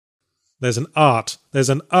There's an art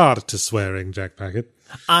to swearing, Jack Packett.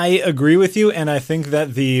 I agree with you, and I think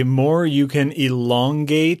that the more you can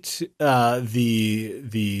elongate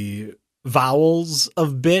the vowels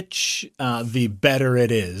of bitch, the better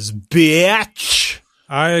it is. Bitch!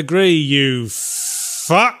 I agree, you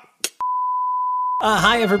fuck.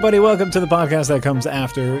 Hi, everybody. Welcome to the podcast that comes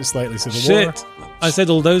after Slightly Civil War. I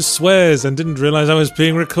said all those swears and didn't realize I was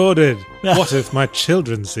being recorded. What if my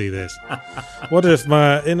children see this? What if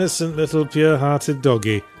my innocent little pure-hearted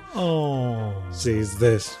doggy sees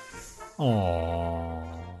this? Oh,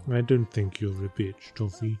 I don't think you're a bitch,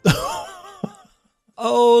 Toffee.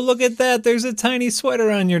 oh, look at that. There's a tiny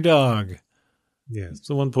sweater on your dog. Yes,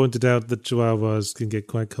 someone pointed out that chihuahuas can get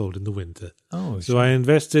quite cold in the winter. Oh, so I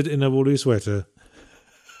invested in a woolly sweater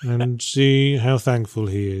and see how thankful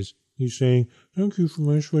he is. He's saying, "Thank you for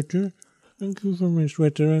my sweater. Thank you for my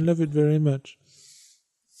sweater. I love it very much."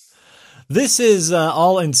 This is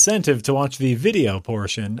all incentive to watch the video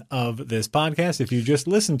portion of this podcast. If you just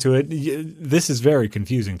listen to it, this is very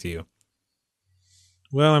confusing to you.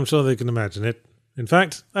 Well, I'm sure they can imagine it. In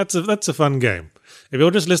fact, that's a fun game. If you're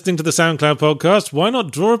just listening to the SoundCloud podcast, why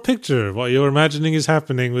not draw a picture of what you're imagining is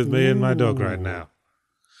happening with me and my dog right now?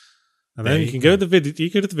 And then you can go to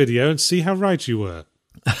the video and see how right you were.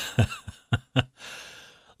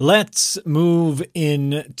 Let's move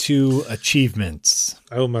into achievements.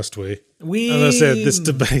 Oh, must we? As I said,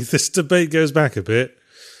 this debate goes back a bit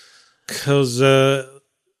because I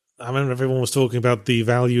remember everyone was talking about the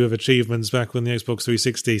value of achievements back when the Xbox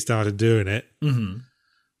 360 started doing it. Mm-hmm.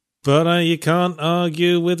 But you can't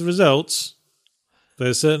argue with results.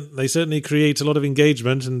 They certainly create a lot of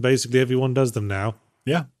engagement, and basically everyone does them now.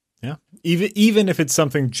 Yeah. Yeah. Even if it's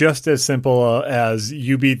something just as simple as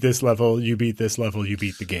you beat this level, you beat this level, you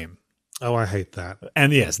beat the game. Oh, I hate that.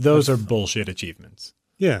 And yes, those are bullshit achievements.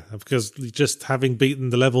 Yeah, because just having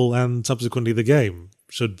beaten the level and subsequently the game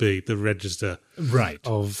should be the register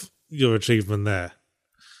of your achievement there.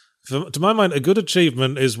 To my mind, a good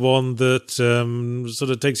achievement is one that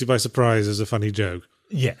sort of takes you by surprise as a funny joke.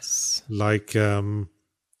 Yes. Like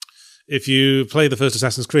if you play the first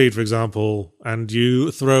Assassin's Creed, for example, and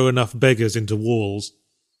you throw enough beggars into walls,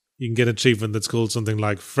 you can get an achievement that's called something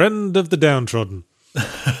like Friend of the Downtrodden.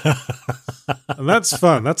 And that's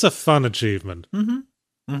fun. That's a fun achievement. Mm-hmm.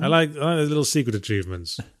 Mm-hmm. I like the little secret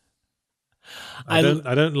achievements. I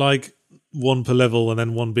don't like one per level and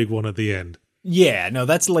then one big one at the end. Yeah, no,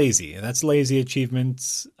 that's lazy. That's lazy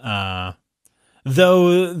achievements. Though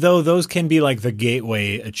those can be like the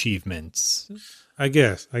gateway achievements. I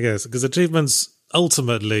guess, because achievements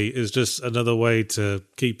ultimately is just another way to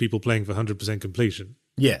keep people playing for 100% completion.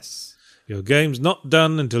 Yes. Your game's not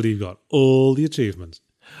done until you've got all the achievements.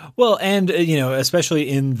 Well, and, especially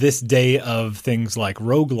in this day of things like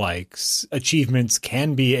roguelikes, achievements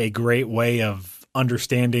can be a great way of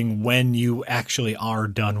understanding when you actually are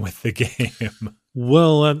done with the game.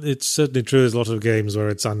 Well, it's certainly true. There's a lot of games where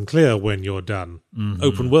it's unclear when you're done. Mm-hmm.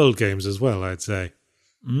 Open world games as well, I'd say.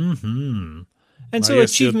 Mm-hmm. And so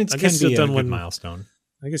achievements can be a good milestone.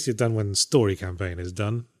 I guess you're done when the story campaign is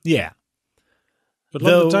done. Yeah. But a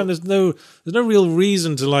lot of the time, there's no real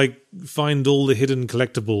reason to find all the hidden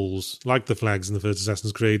collectibles like the flags in the first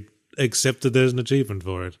Assassin's Creed, except that there's an achievement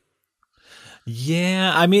for it.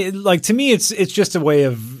 Yeah, I mean, to me, it's just a way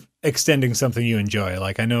of extending something you enjoy.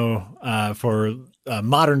 Like I know for a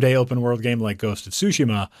modern day open world game like Ghost of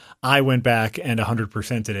Tsushima, I went back and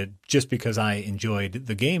 100%ed it just because I enjoyed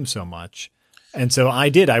the game so much. And so I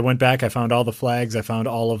did. I went back. I found all the flags. I found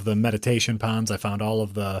all of the meditation ponds. I found all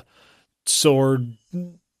of the sword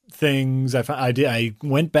things. I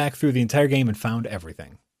went back through the entire game and found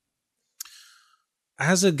everything.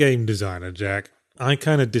 As a game designer, Jack, I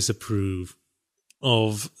kind of disapprove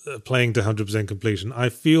of playing to 100% completion. I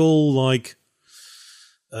feel like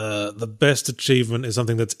the best achievement is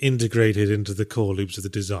something that's integrated into the core loops of the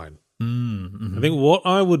design. Mm-hmm. I think what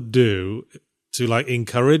I would do to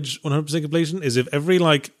encourage 100% completion is if every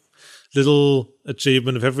little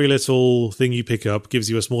achievement, if every little thing you pick up gives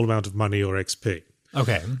you a small amount of money or XP.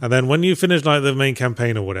 Okay. And then when you finish the main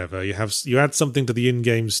campaign or whatever, you add something to the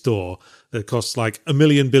in-game store that costs 1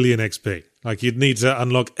 billion XP. You'd need to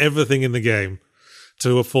unlock everything in the game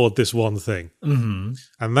to afford this one thing. Mm-hmm.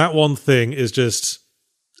 And that one thing is just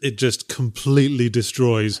completely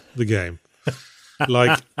destroys the game. If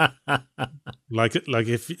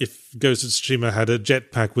Ghost of Tsushima had a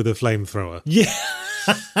jetpack with a flamethrower. Yeah.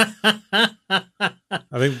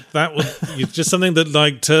 I think that was just something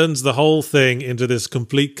that turns the whole thing into this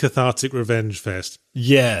complete cathartic revenge fest.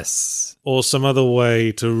 Yes. Or some other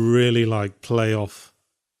way to really play off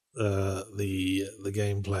the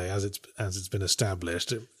gameplay as it's been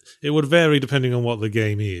established. It would vary depending on what the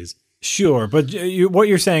game is. Sure, but what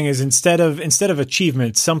you're saying is instead of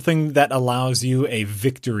achievement, something that allows you a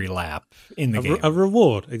victory lap in the game. A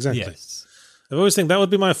reward, exactly. Yes. I've always think that would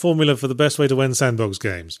be my formula for the best way to win sandbox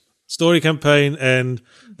games. Story campaign, and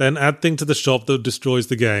then add thing to the shop that destroys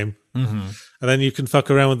the game. Mm-hmm. And then you can fuck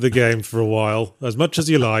around with the game for a while, as much as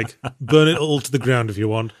you like. Burn it all to the ground if you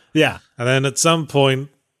want. Yeah. And then at some point,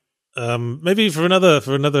 maybe for another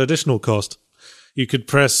additional cost, you could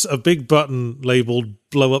press a big button labeled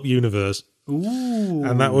 "Blow Up Universe." Ooh.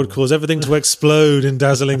 And that would cause everything to explode in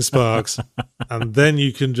dazzling sparks. And then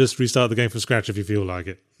you can just restart the game from scratch if you feel like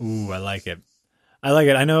it. Ooh, I like it.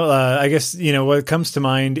 I know. I guess what comes to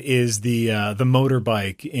mind is the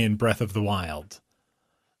motorbike in Breath of the Wild.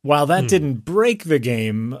 While that didn't break the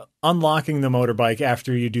game, unlocking the motorbike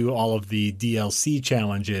after you do all of the DLC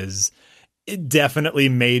challenges, it definitely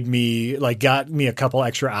made me got me a couple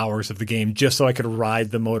extra hours of the game just so I could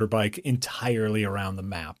ride the motorbike entirely around the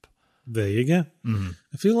map. There you go. Mm-hmm.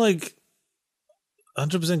 I feel like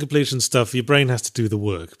 100% completion stuff, your brain has to do the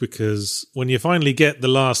work, because when you finally get the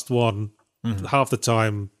last one, half the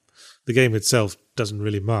time the game itself doesn't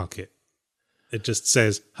really mark it. It just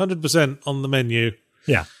says 100% on the menu.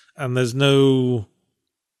 Yeah. And there's no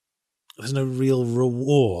real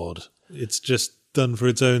reward. It's just done for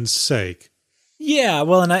its own sake. Yeah,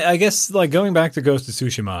 well, and I guess going back to Ghost of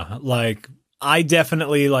Tsushima, I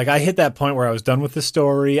definitely I hit that point where I was done with the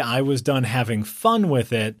story. I was done having fun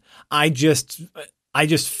with it. I just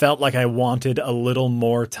felt like I wanted a little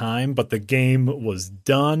more time, but the game was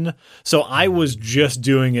done. So I was just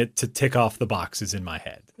doing it to tick off the boxes in my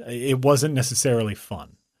head. It wasn't necessarily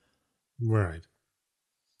fun. Right.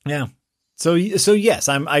 Yeah. So yes,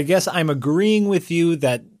 I guess I'm agreeing with you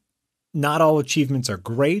that not all achievements are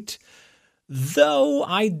great, though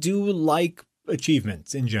I do like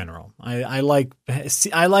achievements in general. I like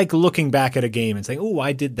looking back at a game and saying, "Oh,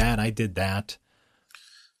 I did that."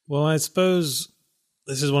 Well, I suppose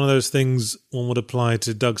this is one of those things one would apply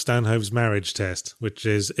to Doug Stanhope's marriage test, which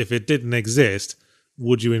is, if it didn't exist,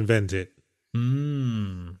 would you invent it?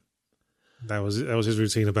 That was his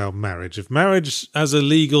routine about marriage. If marriage as a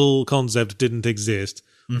legal concept didn't exist,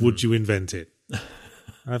 would you invent it?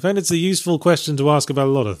 I find it's a useful question to ask about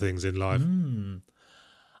a lot of things in life.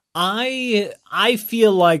 I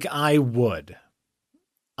feel like I would.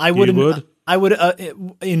 I would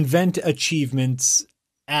invent achievements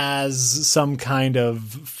as some kind of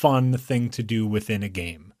fun thing to do within a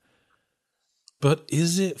game. But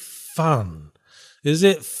is it fun? Is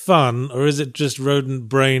it fun, or is it just rodent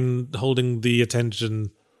brain holding the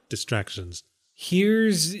attention distractions?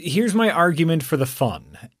 Here's my argument for the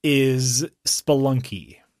fun, is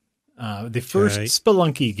Spelunky. The first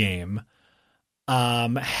Spelunky game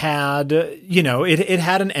had, it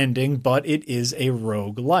had an ending, but it is a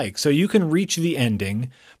roguelike. So you can reach the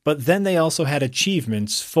ending, but then they also had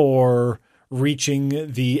achievements for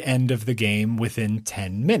reaching the end of the game within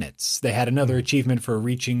 10 minutes. They had another achievement for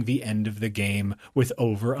reaching the end of the game with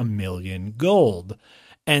over 1 million gold.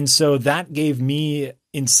 And so that gave me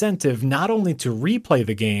incentive not only to replay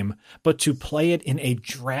the game, but to play it in a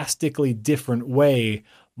drastically different way,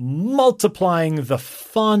 multiplying the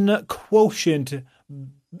fun quotient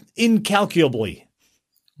incalculably.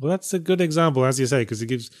 Well, that's a good example, as you say, because it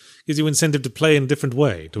gives you incentive to play in a different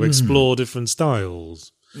way, to explore different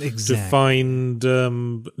styles, exactly, to find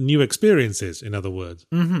new experiences, in other words.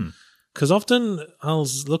 Because often I'll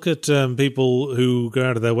look at people who go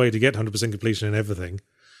out of their way to get 100% completion in everything,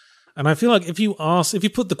 and I feel like if you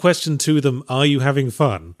put the question to them, "Are you having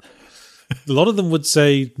fun?" a lot of them would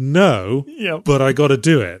say no, but I got to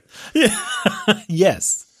do it.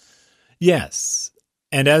 Yes.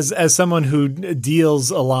 And as someone who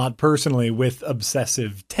deals a lot personally with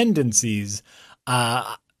obsessive tendencies,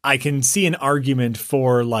 I can see an argument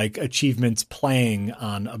for achievements playing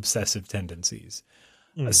on obsessive tendencies.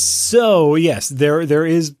 So yes, there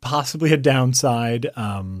is possibly a downside,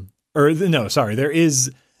 there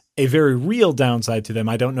is a very real downside to them.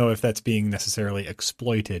 I don't know if that's being necessarily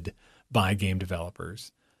exploited by game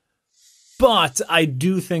developers. But I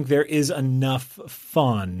do think there is enough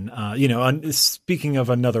fun. Speaking of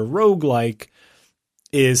another roguelike,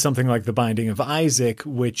 is something like The Binding of Isaac,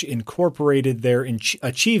 which incorporated their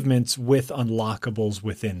achievements with unlockables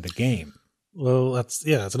within the game. Well, that's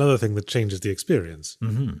another thing that changes the experience,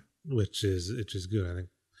 which is good, I think.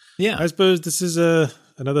 Yeah, I suppose this is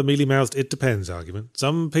another mealy-mouthed "it depends" argument.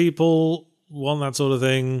 Some people want that sort of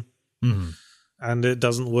thing, and it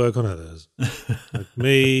doesn't work on others. Like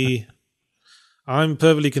me, I'm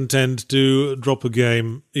perfectly content to drop a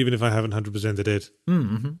game, even if I haven't 100%ed it,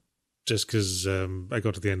 just because I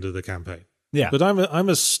got to the end of the campaign. Yeah. But I'm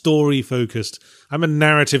a story-focused, I'm a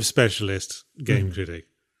narrative specialist game critic.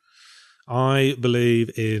 I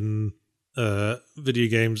believe in video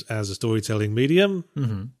games as a storytelling medium,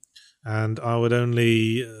 and I would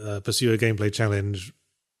only pursue a gameplay challenge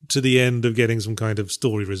to the end of getting some kind of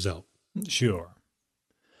story result. Sure.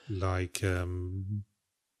 Like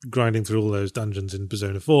grinding through all those dungeons in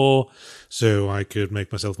Persona 4 so I could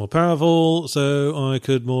make myself more powerful, so I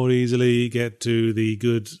could more easily get to the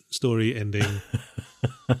good story ending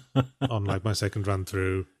on like my second run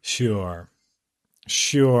through. Sure.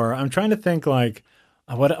 I'm trying to think like,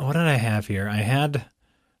 what did I have here? I had,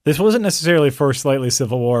 this wasn't necessarily for Slightly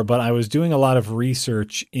Civil War, but I was doing a lot of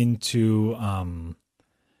research into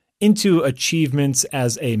achievements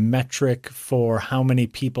as a metric for how many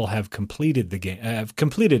people have completed the game, have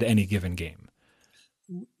completed any given game.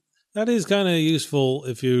 That is kind of useful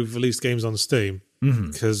if you've released games on Steam,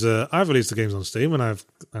 because I've released the games on Steam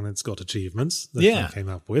and it's got achievements that I came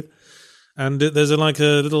up with, and there's a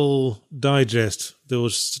little digest that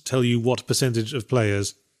will tell you what percentage of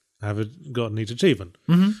players have gotten each achievement.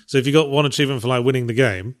 So if you got one achievement for like winning the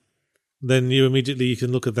game, then you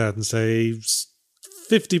can look at that and say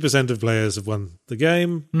 50% of players have won the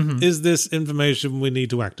game. Is this information we need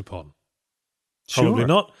to act upon? Probably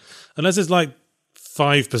not. Unless it's like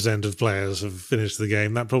 5% of players have finished the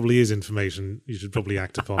game. That probably is information you should probably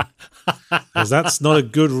act upon. Because that's not a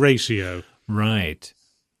good ratio. Right.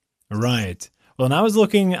 Well, and I was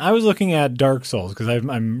looking at Dark Souls because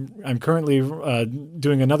I'm currently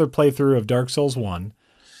doing another playthrough of Dark Souls 1.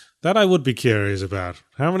 That I would be curious about.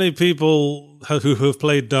 How many people who have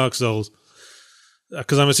played Dark Souls,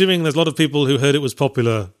 because I'm assuming there's a lot of people who heard it was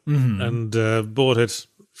popular and bought it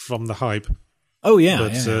from the hype. Oh, yeah.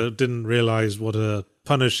 But didn't realize what a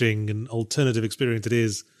punishing and alternative experience it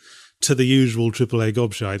is to the usual AAA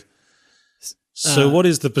gobshite. So what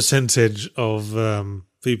is the percentage of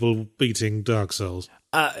people beating Dark Souls?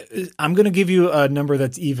 I'm going to give you a number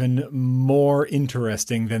that's even more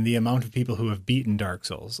interesting than the amount of people who have beaten Dark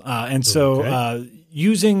Souls.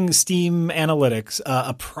 Using Steam Analytics,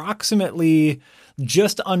 approximately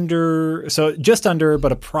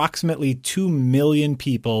but approximately 2 million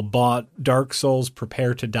people bought Dark Souls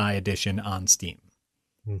Prepare to Die edition on Steam.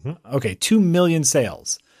 Okay, 2 million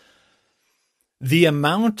sales. The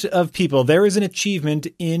amount of people, there is an achievement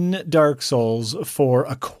in Dark Souls for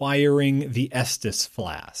acquiring the Estus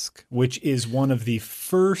Flask, which is one of the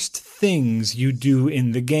first things you do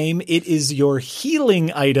in the game. It is your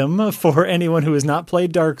healing item for anyone who has not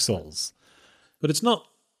played Dark Souls. But it's not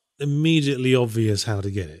immediately obvious how to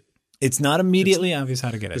get it. It's not immediately obvious how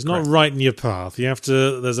to get it. It's not right in your path. You have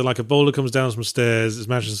to, there's a boulder comes down some stairs, it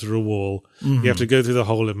smashes through a wall. You have to go through the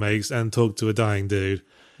hole it makes and talk to a dying dude.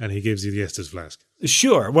 And he gives you the Estus Flask.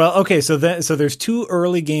 Sure. Well, okay. So there's 2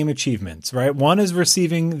 early game achievements, right? One is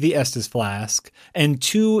receiving the Estus Flask, and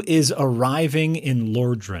 2 is arriving in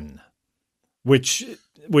Lordran, which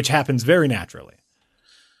happens very naturally.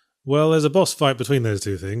 Well, there's a boss fight between those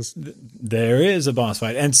 2 things. There is a boss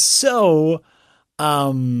fight, and so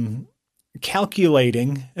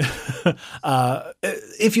calculating,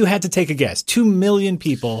 if you had to take a guess, 2 million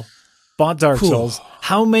people bought Dark Souls.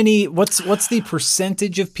 How many? What's the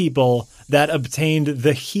percentage of people that obtained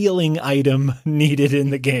the healing item needed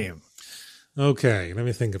in the game? Okay, let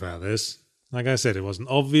me think about this. Like I said, it wasn't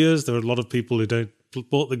obvious. There were a lot of people who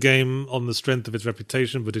bought the game on the strength of its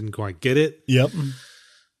reputation, but didn't quite get it. Yep.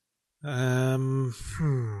 And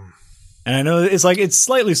I know it's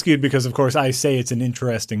slightly skewed because, of course, I say it's an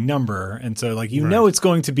interesting number, and so know it's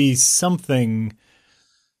going to be something,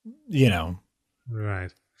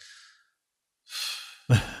 Right.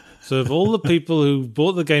 So of all the people who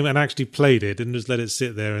bought the game and actually played it and just let it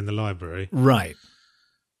sit there in the library, right?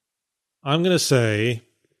 I'm going to say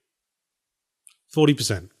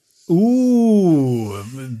 40%. Ooh,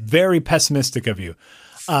 very pessimistic of you.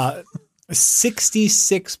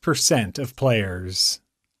 66% of players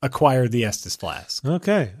acquired the Estus Flask.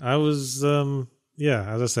 Okay, I was, as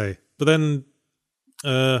I say. But then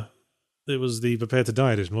it was the Prepare to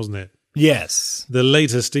Die edition, wasn't it? Yes. The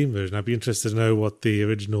later Steam version. I'd be interested to know what the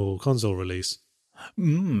original console release.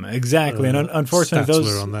 Exactly. And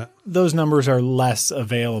unfortunately, those numbers are less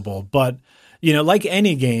available. But, like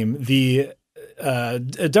any game, the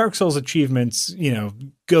Dark Souls achievements,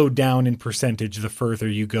 go down in percentage the further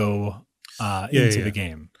you go into the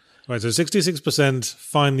game. Right, so 66%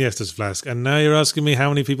 find the Estus Flask. And now you're asking me how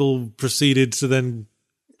many people proceeded to then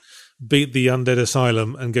beat the Undead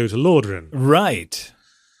Asylum and go to Lordran. Right.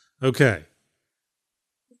 Okay.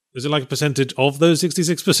 Is it like a percentage of those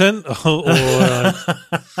 66%?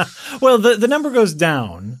 Well, the number goes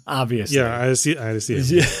down, obviously. Yeah, I see.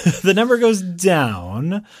 The number goes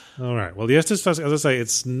down. All right. Well, the Estes Flask, as I say,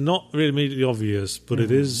 it's not really immediately obvious, but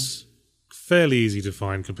it is fairly easy to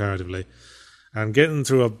find comparatively. And getting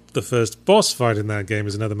through the first boss fight in that game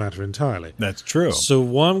is another matter entirely. That's true. So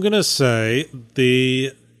what I'm going to say,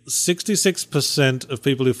 the 66% of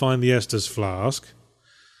people who find the Estes Flask,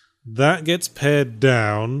 that gets pared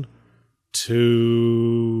down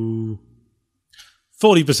to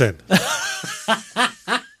 40%.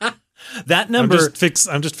 That number,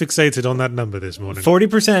 I'm just fixated on that number this morning.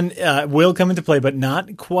 40% will come into play, but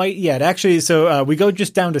not quite yet. Actually, so we go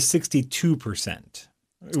just down to 62%.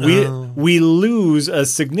 We lose a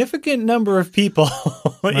significant number of people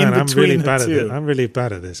in between the two. I'm really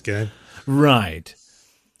bad at this game. Right.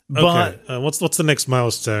 But okay. What's the next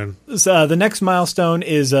milestone? The next milestone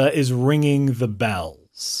is ringing the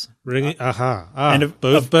bells. Ringing, and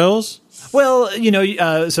both bells. Well,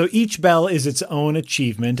 so each bell is its own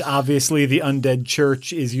achievement. Obviously, the Undead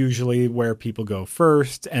Church is usually where people go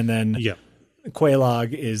first, and then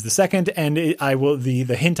Quelaag is the second. And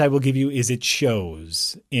the hint I will give you is it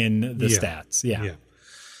shows in the stats. Yeah.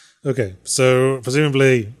 Okay, so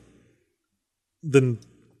presumably, the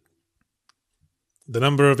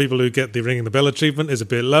number of people who get the ringing the bell achievement is a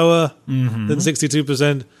bit lower than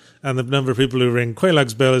 62%, and the number of people who ring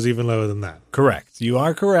Quelaag's bell is even lower than that. Correct. You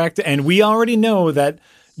are correct. And we already know that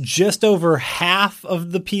just over half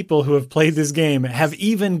of the people who have played this game have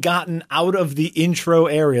even gotten out of the intro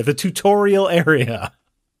area, the tutorial area.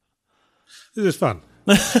 This is fun.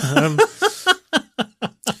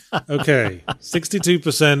 Okay,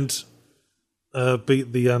 62%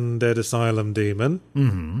 beat the Undead Asylum Demon.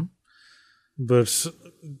 Mm-hmm. But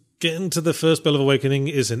getting to the first Bell of Awakening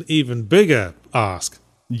is an even bigger ask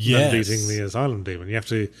than beating the Asylum Demon. You have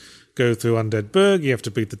to go through Undead Burg, you have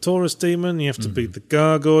to beat the Taurus Demon, you have to beat the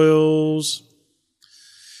Gargoyles.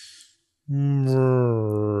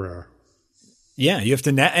 Yeah, you have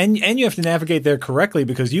to and you have to navigate there correctly,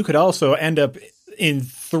 because you could also end up in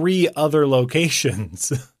 3 other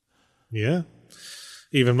locations. Yeah.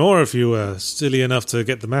 Even more if you were silly enough to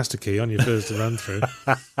get the master key on your first run through.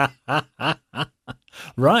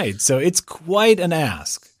 Right. So it's quite an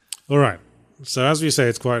ask. All right. So as we say,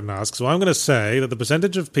 it's quite an ask. So I'm going to say that the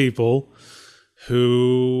percentage of people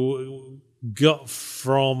who got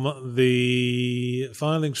from the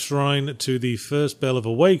Firelink Shrine to the first Bell of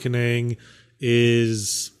Awakening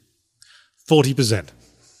is 40%.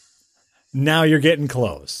 Now you're getting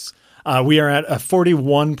close. We are at a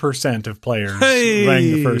 41% of players rang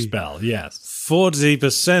the first bell. Yes.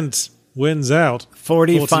 40% wins out.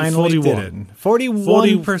 40 finally 41. Did it.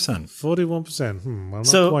 41%. 41%. Well,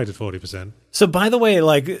 not quite at 40%. So by the way,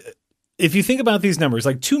 like, if you think about these numbers,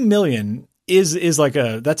 like 2 million is like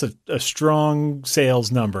that's a strong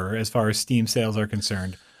sales number as far as Steam sales are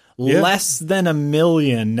concerned. Yeah. Less than 1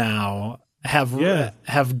 million now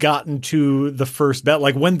have gotten to the first bell,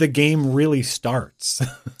 like when the game really starts.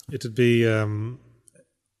 It would be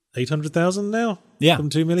 800,000 now? Yeah. From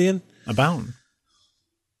 2 million? About.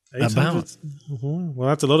 Well,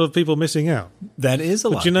 that's a lot of people missing out. That is a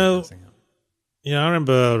lot of people missing out. Yeah, I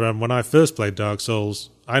remember when I first played Dark Souls,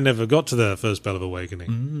 I never got to the first Bell of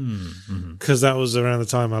Awakening. Because that was around the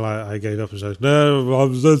time I gave up and said, no,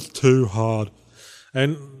 that's too hard.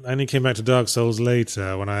 And I only came back to Dark Souls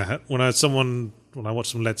later when I watched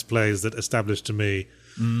some Let's Plays that established to me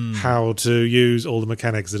how to use all the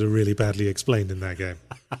mechanics that are really badly explained in that game.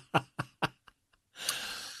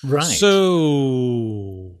 Right.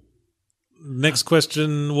 So, next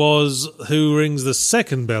question was, who rings the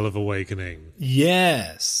second Bell of Awakening?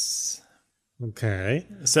 Yes. Okay.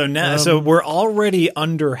 So now, so we're already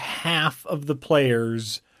under half of the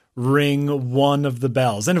players ring one of the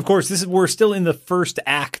bells, and of course, we're still in the first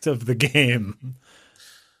act of the game.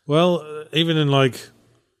 Well, even in like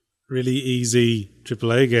really easy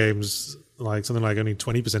AAA games, like something like only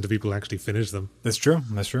 20% of people actually finish them. That's true.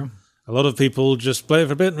 That's true. A lot of people just play it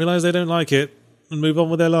for a bit and realize they don't like it and move on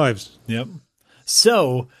with their lives. Yep.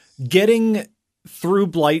 So, getting through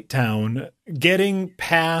Blighttown, getting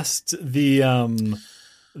past the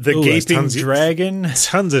gaping dragon.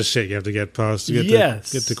 Tons of shit you have to get past. To get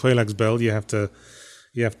to Quelaag's Bell, you have to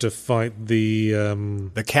fight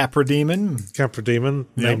the Capra Demon. Capra Demon,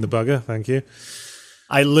 name the bugger, thank you.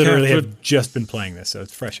 I literally have just been playing this, so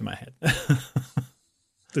it's fresh in my head.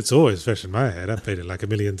 It's always fresh in my head. I've played it like 1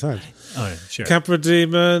 million times. Oh, yeah, sure. Capra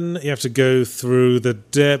Demon, you have to go through the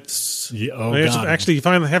depths. You have to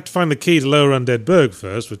find the key to Lower Undead Burg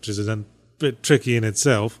first, which is a bit tricky in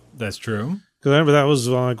itself. That's true. Because I remember that was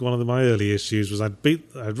like one of my early issues was I'd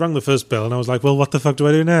rung the first bell and I was like, well, what the fuck do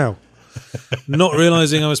I do now? Not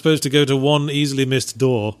realizing I was supposed to go to one easily missed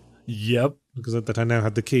door. Yep. Because that I now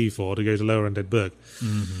had the key for to go to Lower Undead Burg.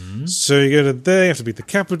 Mm-hmm. So you go to there, you have to beat the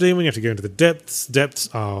Capra Demon, you have to go into the depths. Depths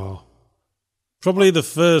are probably the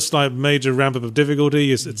first like major ramp up of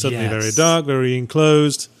difficulty. It's suddenly very dark, very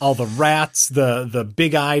enclosed. All the rats, the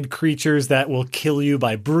big-eyed creatures that will kill you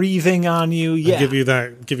by breathing on you. Yeah, Give you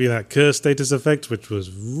that curse status effect, which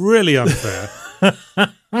was really unfair.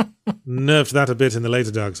 Nerfed that a bit in the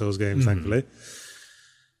later Dark Souls games, thankfully.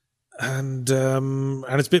 And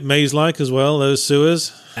it's a bit maze-like as well, those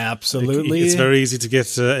sewers. Absolutely. It's very easy to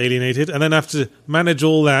get alienated. And then have to manage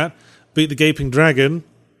all that, beat the Gaping Dragon,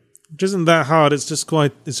 which isn't that hard. It's just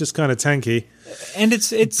kind of tanky. And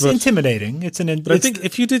it's intimidating. But I think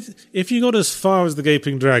if you got as far as the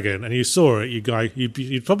Gaping Dragon and you saw it,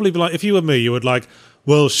 you'd probably be like, if you were me, you would like,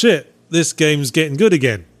 well, shit, this game's getting good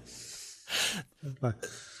again.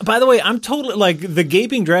 By the way, I'm totally like the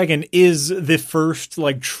Gaping Dragon is the first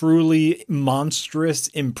like truly monstrous,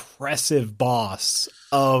 impressive boss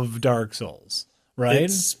of Dark Souls, right?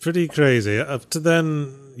 It's pretty crazy. Up to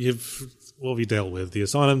then, what have you dealt with? The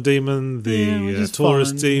Asylum Demon, the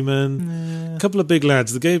Taurus Demon, a couple of big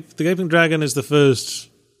lads. The Gaping Dragon is the first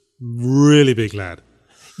really big lad.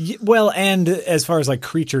 Well, and as far as like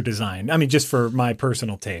creature design, I mean, just for my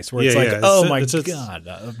personal taste, where it's oh my god,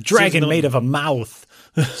 a dragon made of a mouth.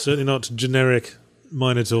 Certainly not generic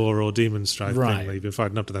Minotaur or Demon Strife thing that you've been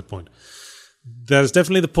fighting up to that point. There's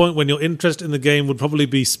definitely the point when your interest in the game would probably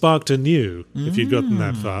be sparked anew if you'd gotten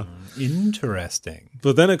that far. Interesting.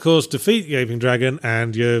 But then, of course, defeat Gaping Dragon,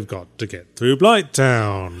 and you've got to get through Blight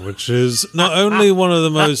Town, which is not only one of the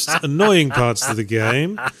most annoying parts of the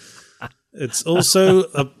game, it's also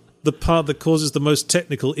the part that causes the most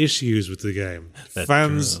technical issues with the game. That's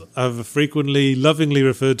Fans true. have frequently, lovingly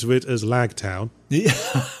referred to it as Lag Town.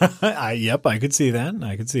 Yep, I could see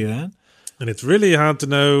that. And it's really hard to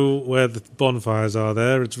know where the bonfires are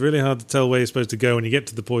there. It's really hard to tell where you're supposed to go when you get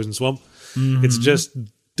to the poison swamp. Mm-hmm. It's just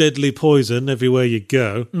deadly poison everywhere you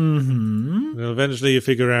go. Mm-hmm. And eventually you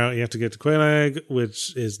figure out you have to get to Quelaag,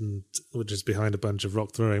 which is behind a bunch of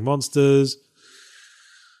rock-throwing monsters.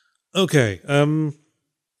 Okay,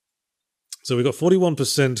 so we got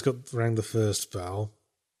 41% rang the first bell.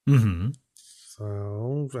 Mm-hmm.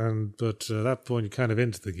 So, but at that point you're kind of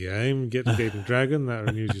into the game. Get the Gaping Dragon, that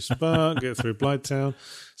renews your spark. Get through Blighttown,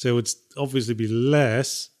 so it would obviously be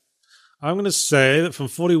less. I'm going to say that from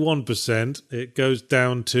 41% it goes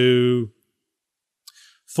down to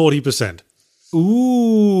 40%.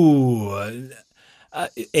 Ooh.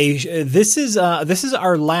 This is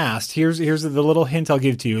our last. Here's the little hint I'll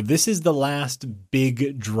give to you. This is the last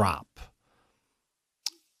big drop.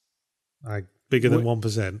 Like bigger than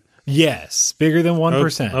 1%. Yes, bigger than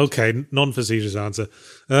 1%. Okay, non-facetious answer.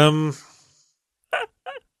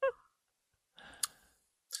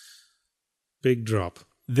 Big drop.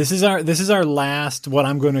 This is our last. What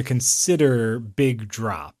I'm going to consider big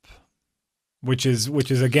drop, which is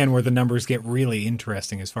again where the numbers get really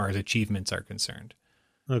interesting as far as achievements are concerned.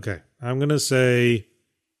 Okay, I'm going to say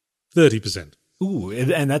 30%. Ooh,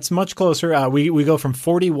 and that's much closer. We go from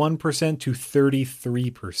 41% to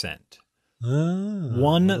 33%.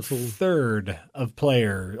 Only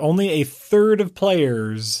a third of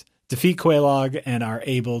players defeat Quelaag and are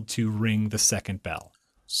able to ring the second bell.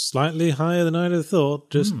 Slightly higher than I'd have thought.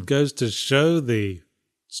 Just goes to show the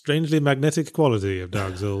strangely magnetic quality of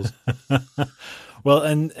Dark Souls. Well,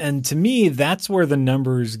 and to me, that's where the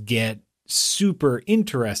numbers get super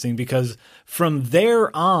interesting, because from there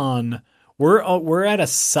on, we're at a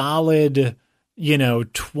solid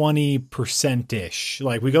 20%-ish.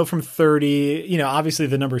 Like we go from 30, obviously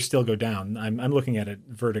the numbers still go down. I'm looking at it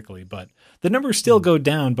vertically, but the numbers still go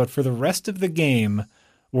down. But for the rest of the game,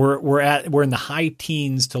 we're in the high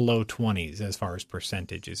teens to low 20s as far as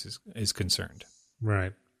percentages is concerned.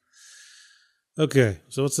 Right. Okay.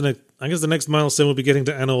 So what's the next? I guess the next milestone will be getting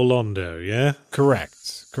to Anor Londo, yeah? Correct.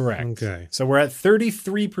 Okay. So we're at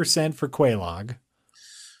 33% for Quelaag.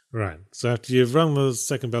 Right. So after you've rung the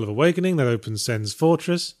second bell of awakening, that opens Sen's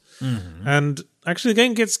Fortress. Mm-hmm. And actually the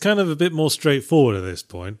game gets kind of a bit more straightforward at this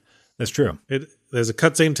point. That's true. There's a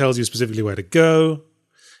cutscene tells you specifically where to go.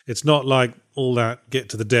 It's not like all that get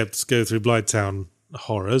to the depths, go through Blighttown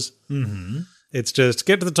horrors. Mm-hmm. It's just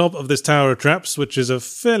get to the top of this tower of traps, which is a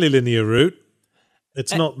fairly linear route.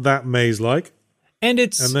 It's not that maze-like. And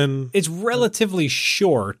it's relatively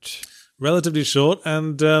short. Relatively short,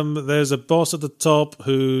 and there's a boss at the top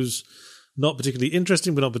who's not particularly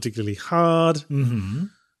interesting, but not particularly hard. Mm-hmm.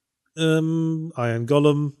 Iron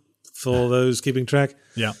Golem, for those keeping track.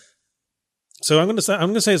 Yeah. So I'm going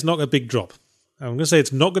to say it's not a big drop. I'm going to say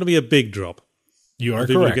it's not going to be a big drop. You are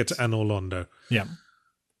Before we correct. get to Anor Londo. Yeah.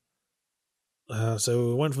 So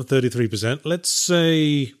we went from 33%. Let's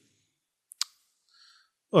say...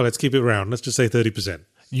 Well, let's keep it round. Let's just say 30%.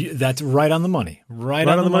 That's right on the money. Right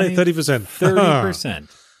on the money. 30%. 30%.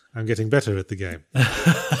 I'm getting better at the game.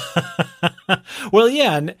 Well,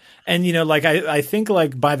 yeah, and you know, like I think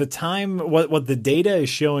like by the time what the data is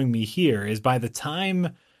showing me here is by the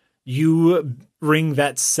time you ring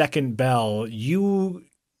that second bell,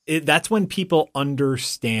 that's when people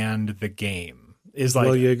understand the game. Is like,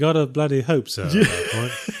 well, you gotta bloody hope so at that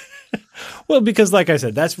point. Well, because like I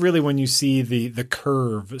said, that's really when you see the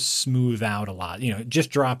curve smooth out a lot. You know, just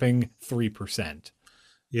dropping 3%.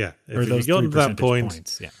 Yeah, Or if those you got to that point,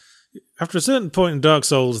 points, yeah. after a certain point in Dark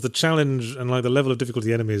Souls, the challenge and like the level of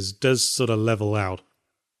difficulty enemies does sort of level out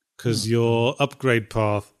because your upgrade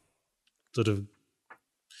path sort of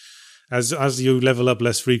as you level up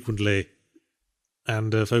less frequently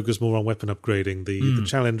and focus more on weapon upgrading, the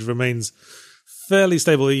challenge remains fairly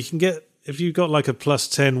stable. You can get, if you've got like a plus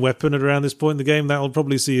 10 weapon at around this point in the game, that'll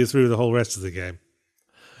probably see you through the whole rest of the game.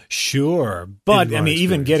 Sure, but In my I mean,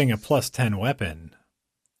 even experience. getting a plus 10 weapon.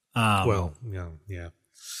 Well, yeah.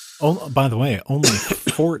 Oh, by the way, only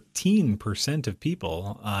 14% of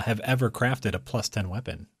people have ever crafted a plus 10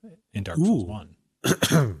 weapon in Dark Souls 1.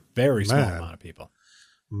 Very small Man. amount of people.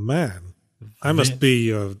 Man, I must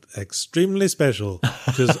be extremely special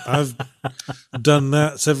because I've done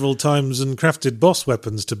that several times and crafted boss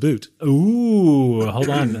weapons to boot. Ooh, hold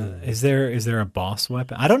on. Is there a boss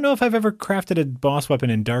weapon? I don't know if I've ever crafted a boss weapon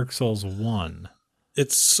in Dark Souls 1.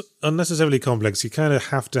 It's unnecessarily complex. You kind of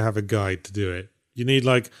have to have a guide to do it. You need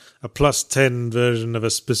like a plus 10 version of a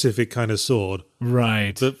specific kind of sword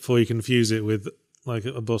Right. before you can fuse it with like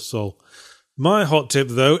a boss soul. My hot tip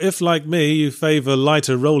though, if like me you favour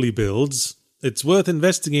lighter roly builds, it's worth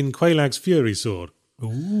investing in Quelaag's Fury Sword.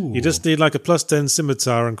 Ooh. You just need like a plus 10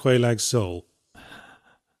 scimitar and Quelaag's Soul.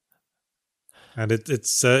 And it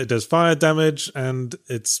does fire damage and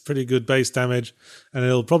it's pretty good base damage and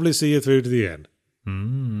it'll probably see you through to the end.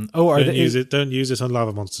 Oh, Don't use it on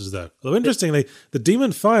lava monsters though. Although interestingly, the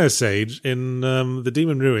Demon Fire Sage in the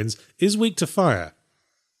Demon Ruins is weak to fire.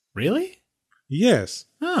 Really? Yes.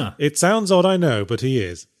 Huh. It sounds odd, I know, but he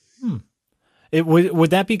is. Would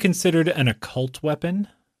that be considered an occult weapon?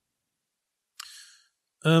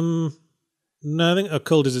 No, I think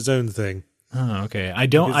occult is its own thing. Oh, okay. I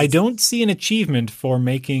don't see an achievement for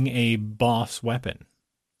making a boss weapon,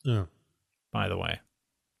 Oh, by the way.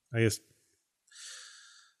 I guess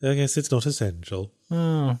it's not essential.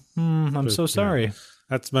 Oh, I'm so sorry.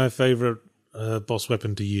 That's my favourite boss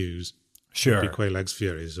weapon to use. Sure. Be Quelaag's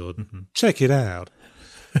Fury Sword. Check it out.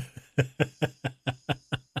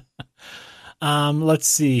 Let's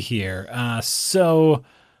see here. So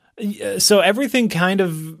everything kind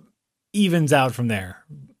of evens out from there.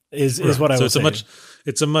 Is what I would say.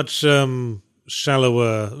 It's a much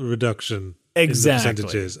shallower reduction Exactly. in the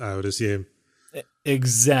percentages, I would assume.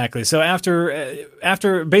 Exactly. So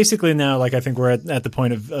after basically now, like I think we're at the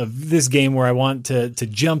point of this game where I want to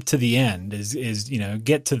jump to the end is you know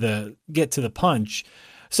get to the punch.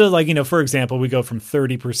 So like you know for example we go from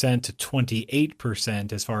 30% to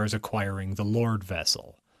 28% as far as acquiring the Lord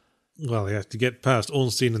Vessel. Well, you have to get past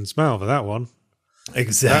Ornstein and Smaug for that one.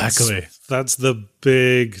 Exactly. That's the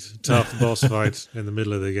big tough boss fight in the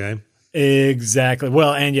middle of the game. Exactly.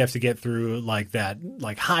 Well, and you have to get through like that,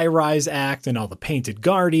 like High Rise Act and all the painted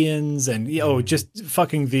guardians, and just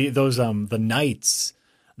fucking the knights,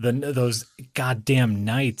 those goddamn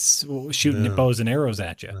knights shooting bows and arrows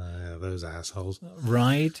at you. Yeah, those assholes.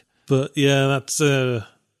 Right. But yeah, that's in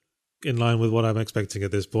line with what I'm expecting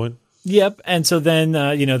at this point. Yep. And so then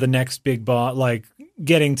the next big boss, like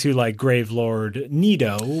getting to like Gravelord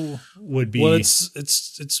Nido, would be. Well,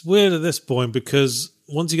 it's weird at this point because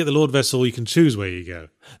once you get the Lord Vessel, you can choose where you go.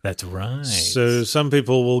 That's right. So some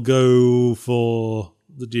people will go for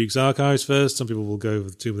the Duke's Archives first. Some people will go for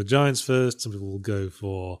the Tomb of the Giants first. Some people will go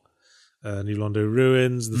for New Londo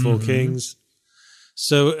Ruins, the Four Kings.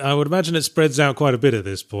 So I would imagine it spreads out quite a bit at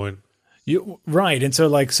this point. Right. And so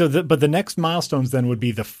but the next milestones then would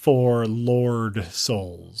be the 4 Lord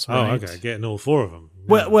Souls. Right? Oh, okay. Getting all 4 of them.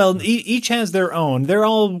 Well, each has their own. They're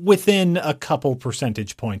all within a couple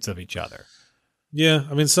percentage points of each other. Yeah,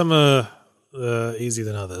 I mean, some are easier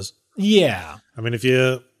than others. Yeah. I mean,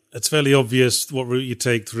 it's fairly obvious what route you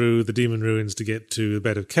take through the Demon Ruins to get to the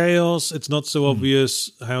Bed of Chaos. It's not so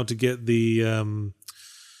obvious how to get the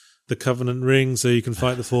Covenant Ring so you can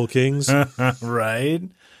fight the 4 Kings. Right.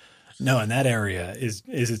 No, and that area is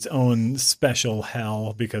its own special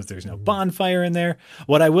hell because there's no bonfire in there.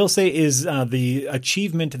 What I will say is the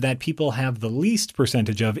achievement that people have the least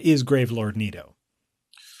percentage of is Gravelord Nito.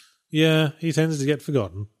 Yeah, he tends to get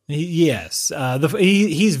forgotten. Yes.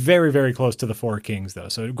 He's very, very close to the Four Kings, though.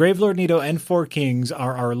 So Gravelord Nito and Four Kings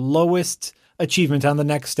are our lowest achievement on the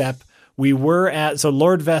next step. We were at, so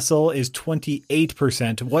Lord Vessel is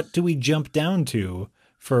 28%. What do we jump down to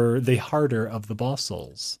for the harder of the boss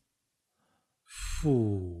souls?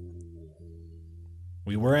 Ooh.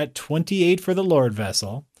 We were at 28 for the Lord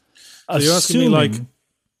Vessel. So you're asking me like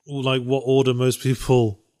what order most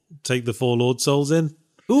people take the four Lord Souls in?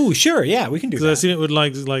 Ooh, sure, yeah, we can do that. Because I assume it would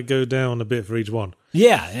like go down a bit for each one.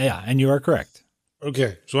 Yeah, and you are correct.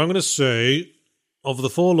 Okay, so I'm going to say, of the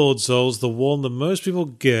four Lord Souls, the one that most people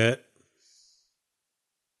get,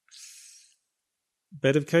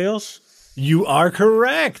 Bed of Chaos? You are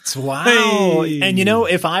correct. Wow. Hey! And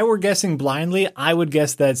if I were guessing blindly, I would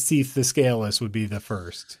guess that Seath the Scaleless would be the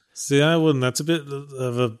first. See, I wouldn't. That's a bit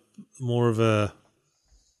of more of a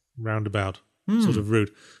roundabout sort of route.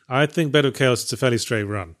 I think Bed of Chaos is a fairly straight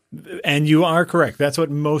run. And you are correct. That's what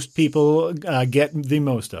most people get the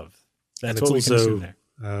most of. That's what we can assume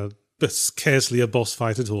there. Scarcely a boss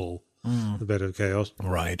fight at all, the Bed of Chaos.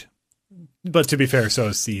 Right. But to be fair, so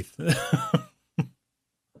is Seath.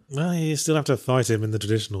 Well, you still have to fight him in the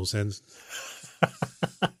traditional sense.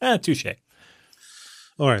 Touche.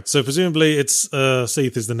 All right, so presumably it's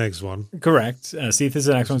Seath is the next one. Correct. Seath is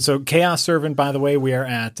the next one. So Chaos Servant, by the way, we're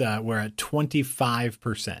at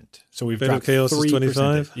 25%. So we've dropped Chaos 3%. is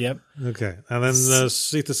 25. Yep. Okay, and then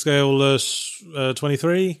Seath the Scale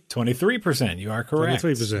 23. 23%. You are correct.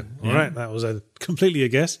 23%. All right, that was completely a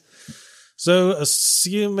guess. So,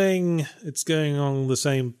 assuming it's going on the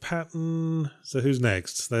same pattern, so who's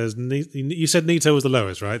next? You said Nito was the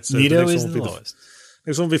lowest, right? So Nito is the lowest.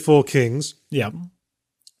 Next one will be Four Kings. Yep.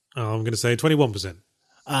 I'm going to say 21%.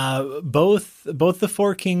 Both the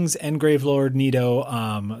Four Kings and Gravelord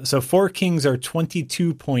Nito. So Four Kings are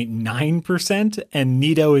 22.9%, and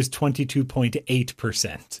Nito is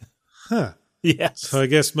 22.8%. Huh. Yes. So I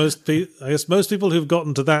guess most people who've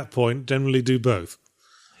gotten to that point generally do both.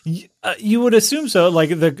 You would assume so. Like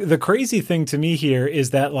the crazy thing to me here is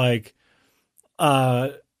that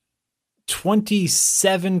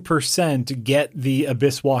 27% get the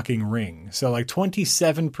Abyss Walking Ring. So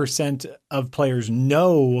 27% of players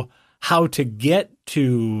know how to get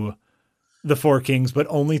to the Four Kings, but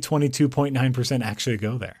only 22.9% actually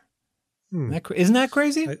go there. Isn't that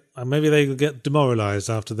crazy? Maybe they get demoralized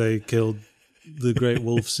after they killed the great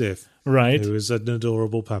wolf Sif, right? Who is an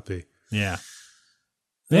adorable puppy. Yeah.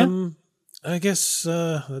 I guess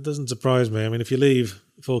that doesn't surprise me. I mean, if you leave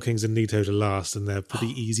Four Kings and Nito to last, then they're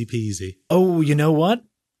pretty easy peasy. Oh, you know what?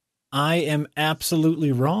 I am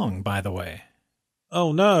absolutely wrong, by the way.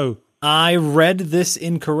 Oh, no. I read this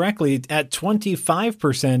incorrectly. At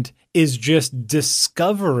 25% is just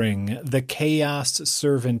discovering the Chaos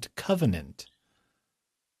Servant Covenant.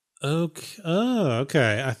 Okay. Oh,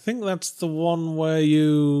 okay. I think that's the one where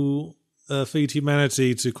you feed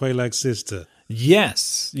humanity to Quelaag's sister.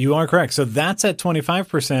 Yes, you are correct. So that's at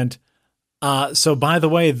 25%. So by the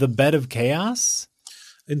way, the Bed of Chaos?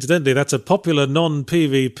 Incidentally, that's a popular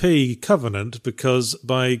non-PvP covenant because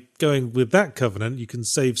by going with that covenant, you can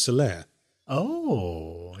save Solaire.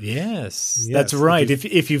 Oh, yes. That's right.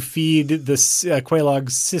 If you feed the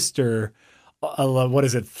Quelaag's sister, what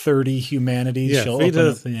is it, 30 humanities?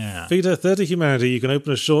 Yeah, feed her 30 humanity. You can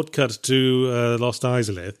open a shortcut to Lost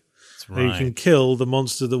Izalith. Right. You can kill the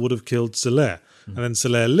monster that would have killed Solaire. And then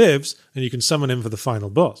Solaire lives, and you can summon him for the final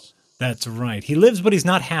boss. That's right. He lives, but he's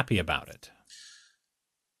not happy about it.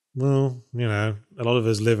 Well, a lot of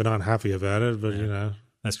us live and aren't happy about it, but,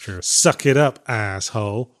 That's true. Suck it up,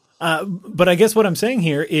 asshole. But I guess what I'm saying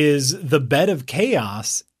here is the Bed of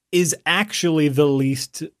Chaos is actually the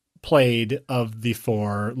least played of the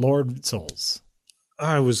four Lord Souls.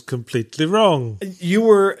 I was completely wrong. You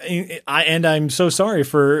were, and I'm so sorry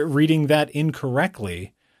for reading that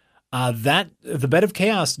incorrectly. The Bed of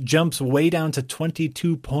Chaos jumps way down to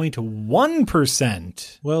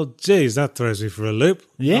 22.1%. Well, geez, that throws me for a loop.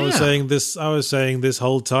 Yeah. I was saying this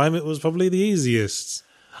whole time it was probably the easiest.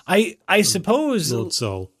 I suppose Lord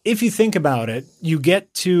Soul. If you think about it, you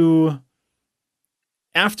get to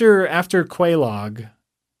after Quelaag.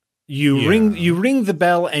 You ring the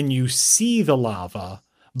bell and you see the lava,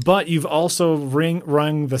 but you've also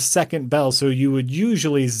rung the second bell, so you would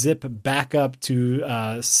usually zip back up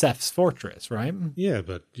to Seth's fortress, right? Yeah,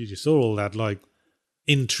 but you saw all that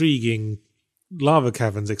intriguing lava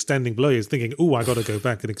caverns extending below you, is thinking, "Ooh, I got to go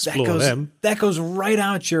back and explore them." That goes right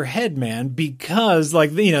out your head, man. Because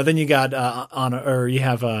then you got Anna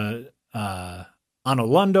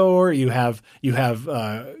Lundor, you have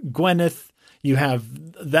Gwyneth, you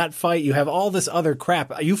have that fight, you have all this other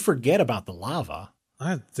crap. You forget about the lava.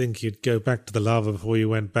 I think you'd go back to the lava before you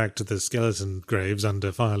went back to the skeleton graves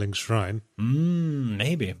under Fireling's Shrine.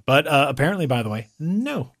 Maybe. But apparently, by the way,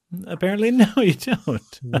 no. Apparently, no, you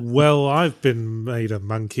don't. Well, I've been made a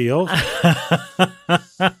monkey of.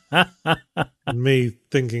 Me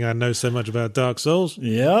thinking I know so much about Dark Souls.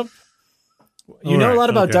 Yep. You know a lot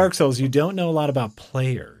about Dark Souls. You don't know a lot about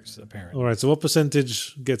players, apparently. All right, so what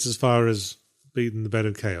percentage gets as far as beating the Bed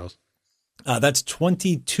of Chaos? That's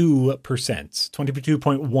 22%.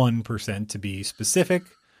 22.1% to be specific.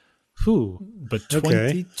 Whew. But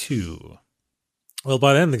 22. Okay. Well,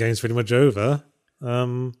 by then the game's pretty much over.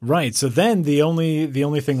 Right. So then the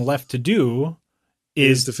only thing left to do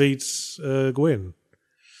is defeat Gwyn.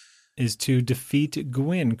 Is to defeat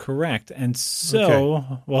Gwyn, correct? And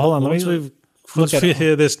so, well, hold on. Once we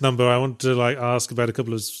hear this number, I want to ask about a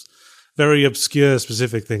couple of very obscure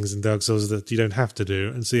specific things in Dark Souls that you don't have to do,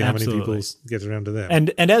 and see how many people get around to them.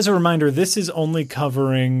 And as a reminder, this is only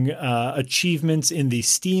covering achievements in the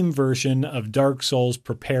Steam version of Dark Souls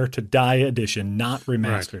Prepare to Die edition, not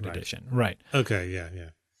Remastered edition. Right. Okay, yeah.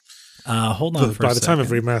 Hold on for a second. By the time of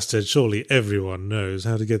Remastered, surely everyone knows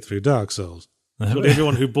how to get through Dark Souls.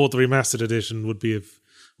 Everyone who bought the Remastered edition would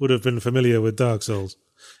have been familiar with Dark Souls.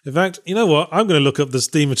 In fact, you know what? I'm going to look up the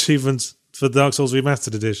Steam achievements for Dark Souls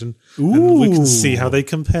Remastered Edition, and we can see how they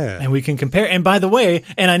compare. And we can compare. And by the way,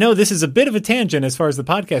 and I know this is a bit of a tangent as far as the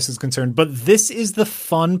podcast is concerned, but this is the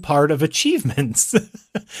fun part of achievements.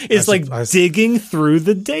 It's digging through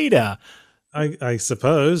the data. I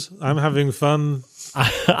suppose. I'm having fun.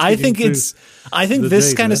 I think this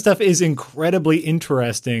kind of stuff is incredibly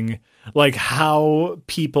interesting, like how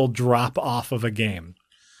people drop off of a game.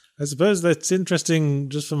 I suppose that's interesting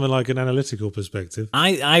just from an analytical perspective.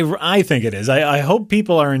 I think it is. I hope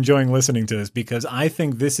people are enjoying listening to this because I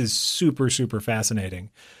think this is super, super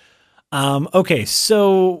fascinating. Okay,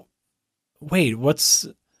 so wait,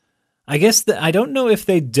 I guess I don't know if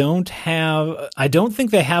they don't have, I don't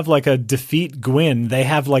think they have a defeat Gwyn. They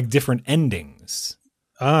have different endings.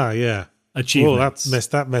 Ah, yeah. Achievements. Well,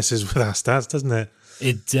 that messes with our stats, doesn't it?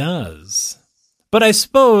 It does. But I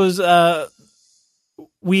suppose,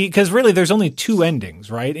 because really there's only two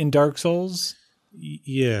endings, right, in Dark Souls?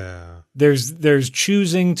 Yeah. There's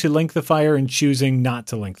choosing to link the fire and choosing not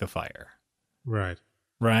to link the fire. Right.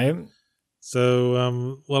 Right? So,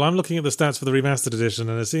 I'm looking at the stats for the Remastered Edition,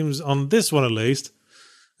 and it seems, on this one at least,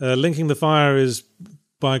 linking the fire is,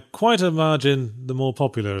 by quite a margin, the more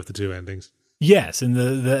popular of the two endings. Yes, and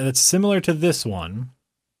that's similar to this one.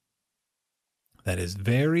 That is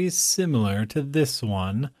very similar to this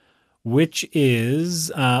one. Which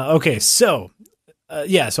is So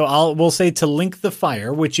we'll say to link the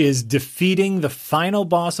fire, which is defeating the final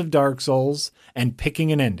boss of Dark Souls and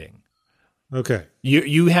picking an ending. Okay,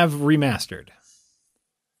 you have Remastered.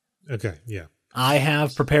 Okay, yeah. I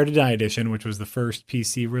have Prepare to Die edition, which was the first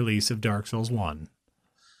PC release of Dark Souls 1.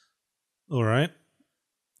 All right.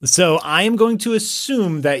 So I am going to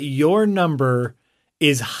assume that your number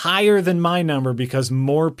is higher than my number because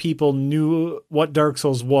more people knew what Dark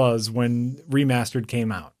Souls was when Remastered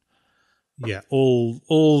came out. Yeah,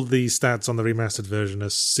 all the stats on the Remastered version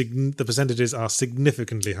the percentages are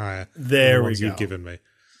significantly higher than the ones you've given me.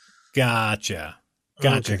 Gotcha.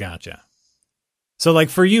 So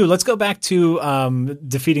for you, let's go back to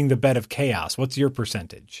defeating the Bed of Chaos. What's your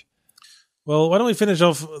percentage? Well, why don't we finish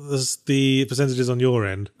off the percentages on your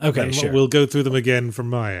end? Okay, sure. We'll go through them again from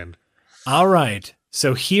my end. All right.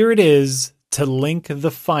 So here it is to link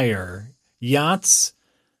the fire. Yachts,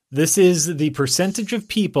 this is the percentage of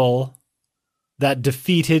people that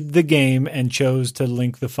defeated the game and chose to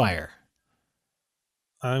link the fire.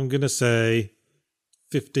 I'm going to say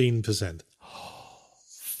 15%.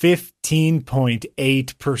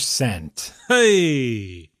 15.8%.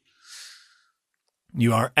 Hey!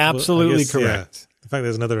 You are absolutely correct. Yeah. In fact,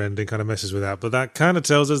 there's another ending kind of messes with that, but that kind of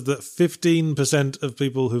tells us that 15% of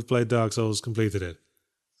people who've played Dark Souls completed it.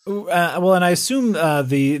 And I assume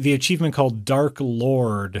the achievement called Dark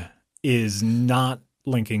Lord is not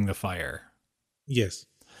linking the fire. Yes.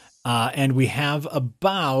 And we have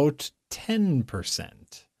about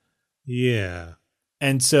 10%. Yeah.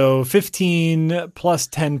 And so 15 plus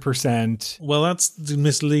 10%. Well, that's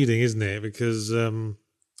misleading, isn't it? Because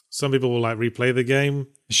some people will I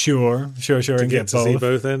Sure. to and get to see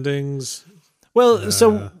both endings. Well,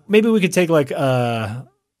 so maybe we could take I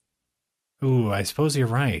suppose you're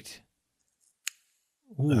right.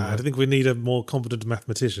 I think we need a more competent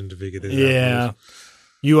mathematician to figure this out. Yeah,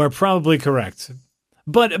 you are probably correct.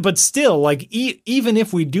 But still, like even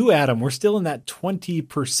if we do add them, we're still in that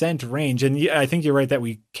 20% range. And I think you're right that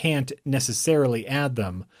we can't necessarily add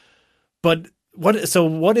them. But what's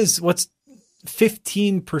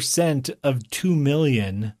 15% of 2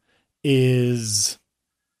 million is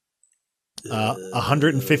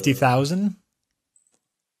 150,000?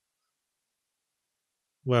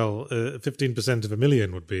 Well, 15% of a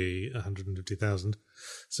million would be 150,000.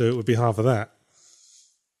 So it would be half of that.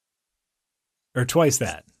 Or twice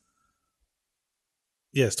that.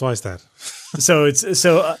 Yes, twice that. So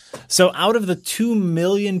out of the 2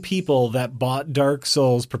 million people that bought Dark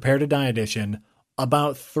Souls Prepare to Die Edition,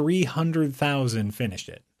 about 300,000 finished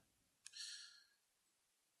it.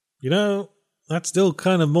 You know, that's still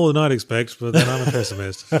kind of more than I'd expect, but then I'm a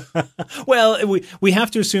pessimist. Well, we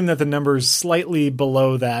have to assume that the number is slightly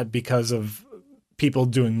below that because of people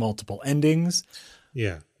doing multiple endings.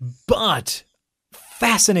 Yeah. But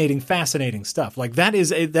fascinating stuff. Like that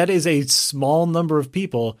is a small number of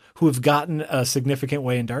people who have gotten a significant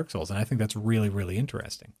way in Dark Souls, and I think that's really, really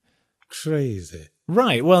interesting. Crazy.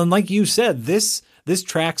 Right. Well, and like you said, this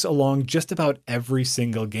tracks along just about every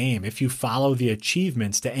single game. If you follow the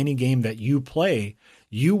achievements to any game that you play,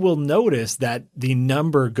 you will notice that the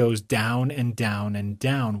number goes down and down and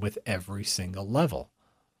down with every single level.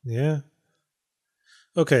 Yeah.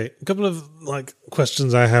 Okay, a couple of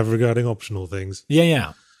questions I have regarding optional things.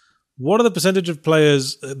 Yeah. What are the percentage of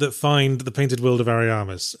players that find the Painted World of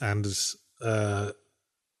Ariamis and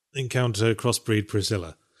encounter Crossbreed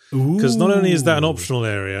Priscilla? Because not only is that an optional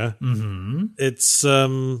area, it's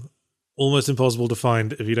almost impossible to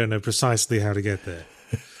find if you don't know precisely how to get there.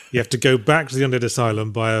 You have to go back to the Undead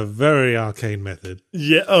Asylum by a very arcane method.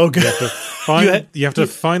 Yeah. Oh, God. You have to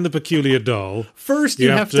find the peculiar doll. First, you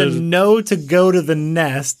have to know to go to the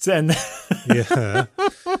nests, and yeah,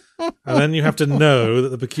 and then you have to know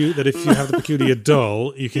that that if you have the peculiar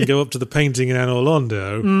doll, you can go up to the painting in Anor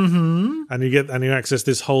Londo, and you access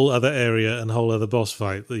this whole other area and whole other boss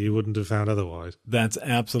fight that you wouldn't have found otherwise. That's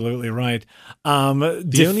absolutely right.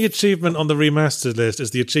 The only achievement on the remastered list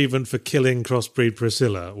is the achievement for killing Crossbreed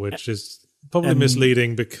Priscilla, which is probably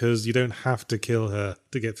misleading because you don't have to kill her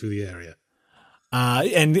to get through the area.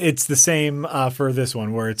 And it's the same for this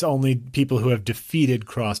one, where it's only people who have defeated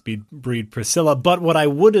Crossbreed Priscilla. But what I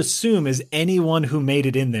would assume is anyone who made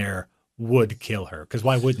it in there would kill her, because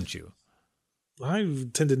why wouldn't you? I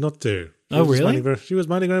tended not to. Really? She was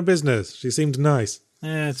minding her own business. She seemed nice.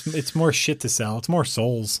 It's more shit to sell. It's more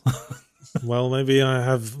souls. Well, maybe I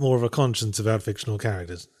have more of a conscience about fictional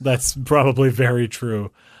characters. That's probably very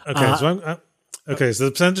true. Okay, so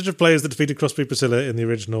the percentage of players that defeated Crossbreed Priscilla in the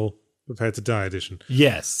original Prepare to Die edition.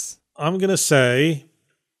 Yes. I'm going to say...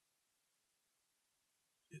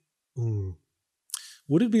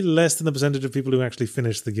 would it be less than the percentage of people who actually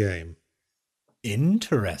finished the game?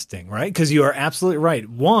 Interesting, right? Because you are absolutely right.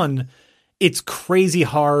 One, it's crazy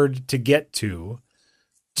hard to get to.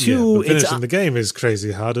 Two, finishing the game is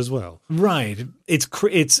crazy hard as well. Right.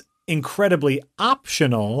 It's incredibly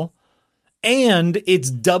optional, and it's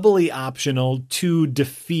doubly optional to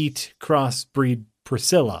defeat Crossbreed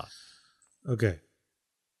Priscilla. Okay.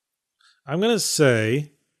 I'm going to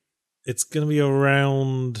say it's going to be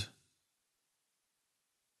around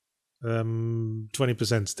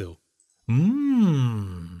 20% still.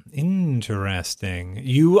 Interesting.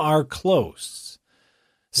 You are close.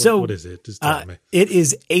 What is it? Just tell me. It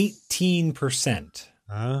is 18%.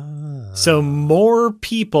 So more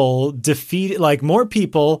people more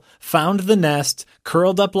people found the nest,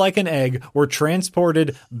 curled up like an egg, were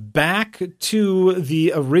transported back to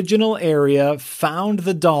the original area, found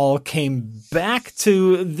the doll, came back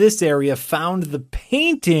to this area, found the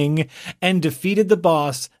painting, and defeated the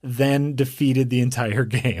boss, then defeated the entire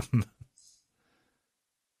game.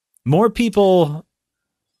 More people.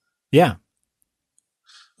 Yeah.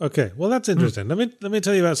 Okay, well that's interesting. Let me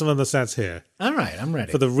tell you about some of the stats here. All right, I'm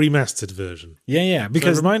ready for the remastered version. Yeah,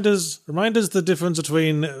 because so remind us the difference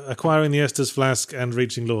between acquiring the Estus Flask and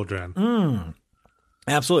reaching Lordran.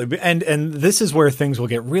 Absolutely, and this is where things will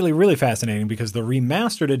get really, really fascinating because the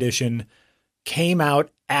remastered edition came out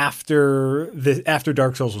after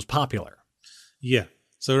Dark Souls was popular. Yeah.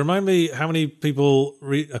 So remind me how many people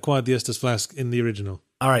acquired the Estus Flask in the original.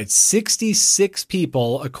 All right, 66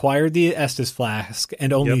 people acquired the Estus Flask,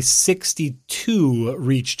 and only 62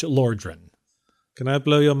 reached Lordran. Can I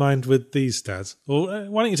blow your mind with these stats? Or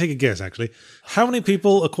why don't you take a guess, actually? How many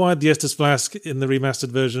people acquired the Estus Flask in the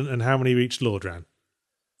remastered version, and how many reached Lordran?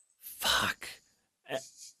 Fuck.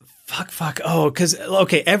 Fuck. Oh, because,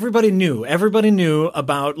 okay, everybody knew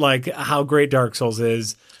about like how great Dark Souls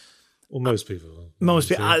is. Well, most people. Most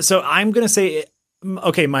people. So I'm going to say,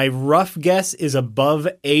 okay, my rough guess is above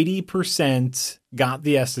 80% got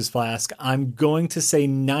the Estus Flask. I'm going to say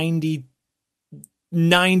 90%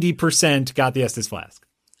 got the Estus Flask.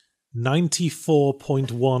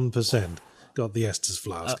 94.1% got the Estus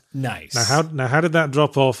Flask. Nice. Now how did that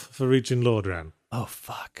drop off for reaching Lordran? Oh,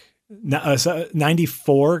 fuck. So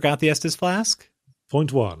 94 got the Estus Flask?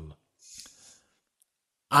 0.1.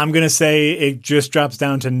 I'm going to say it just drops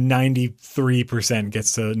down to 93%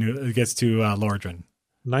 gets to Lordran.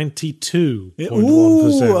 92.1%.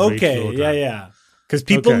 Ooh, okay. Lordran. Yeah. Because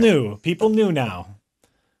people knew. People knew now.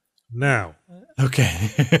 Now. Okay.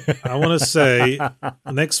 I want to say,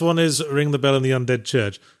 next one is Ring the Bell in the Undead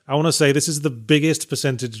Church. I want to say this is the biggest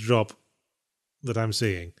percentage drop that I'm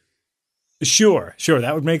seeing. Sure.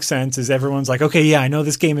 That would make sense, as everyone's like, okay, yeah, I know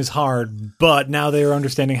this game is hard, but now they are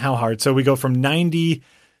understanding how hard. So we go from 92%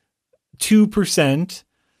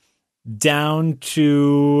 down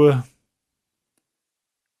to...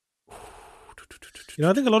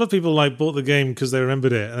 I think a lot of people like bought the game because they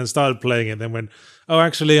remembered it and then started playing it, then went, oh,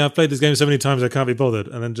 actually, I've played this game so many times I can't be bothered,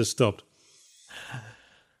 and then just stopped.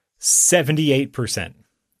 78%.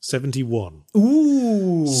 71.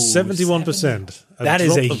 Ooh. 71%. That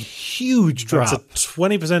is a huge drop. That's a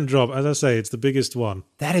 20% drop. As I say, it's the biggest one.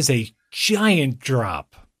 That is a giant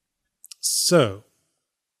drop. So,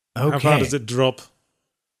 okay. How far does it drop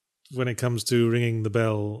when it comes to ringing the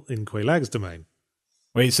bell in Quaylag's domain?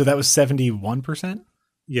 Wait, so that was 71%?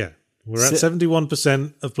 Yeah. We're at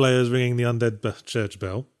 71% of players ringing the Undead Church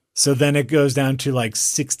bell. So then it goes down to like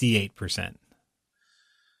 68%.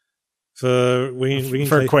 For ringing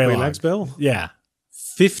Quaylag's bell? Yeah.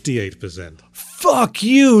 58%. Fuck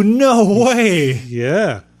you, no way.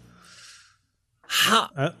 Yeah. How?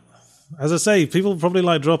 As I say, people probably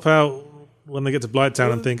like drop out when they get to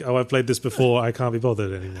Blighttown and think, oh, I've played this before, I can't be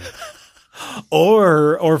bothered anymore.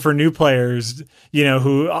 Or for new players,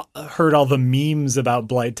 who heard all the memes about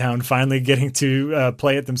Blighttown, finally getting to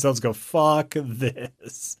play it themselves, go, fuck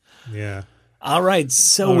this. Yeah. All right,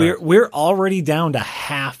 so we're already down to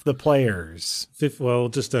half the players. Well,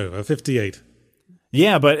 just over 58.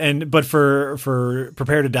 Yeah, but for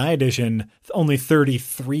Prepare to Die edition, only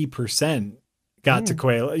 33% got to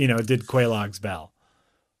did Quaylag's bell.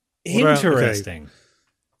 Interesting.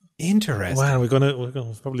 Interesting. Wow, we're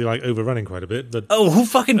gonna probably like overrunning quite a bit, but who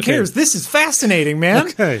fucking cares? This is fascinating, man.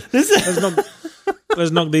 Okay,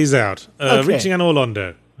 let's knock these out. Reaching Anor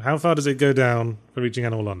Londo. How far does it go down for reaching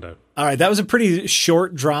Anor Londo? All right, that was a pretty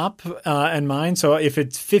short drop in mine. So if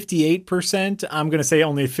it's 58%, I'm going to say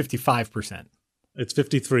only 55%. It's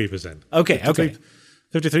 53%. Okay.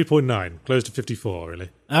 53.9, close to 54, really.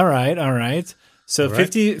 All right. So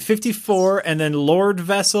 54, and then Lord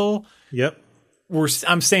Vessel. Yep.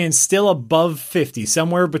 I'm saying still above 50,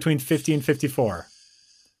 somewhere between 50 and 54.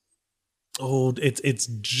 Oh, it's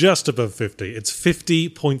just above 50. It's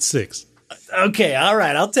 50.6. Okay, all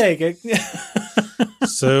right, I'll take it.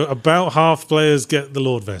 So about half players get the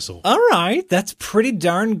Lord Vessel. All right, that's pretty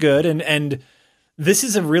darn good. And this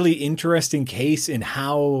is a really interesting case in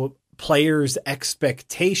how players'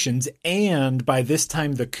 expectations, and by this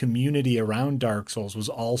time the community around Dark Souls was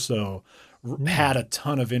also had a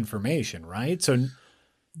ton of information, right? So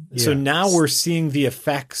now we're seeing the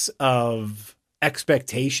effects of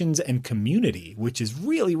expectations and community, which is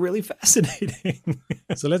really, really fascinating.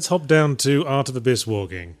 So let's hop down to Art of Abyss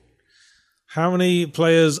Walking. How many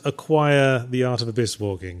players acquire the Art of Abyss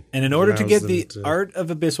Walking? And in order to get the Art of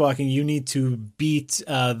Abyss Walking, you need to beat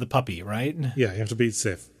the puppy, right? Yeah, you have to beat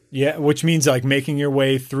Sif. Yeah, which means like making your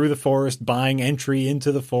way through the forest, buying entry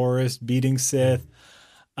into the forest, beating Sif.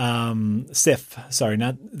 Sorry,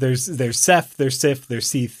 not there's Seth, there's Sif, there's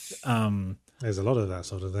Seath. There's a lot of that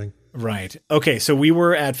sort of thing. Right. Okay, so we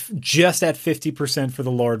were just at 50% for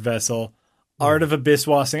the Lord Vessel. Art of Abyss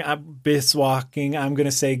Walking, I'm going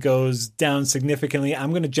to say goes down significantly.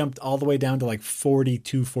 I'm going to jump all the way down to like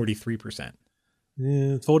 42, 43%.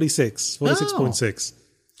 Yeah, 46.6.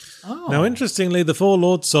 Oh. Now, interestingly, the four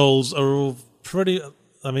Lord Souls are all pretty...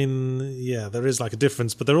 I mean, yeah, there is like a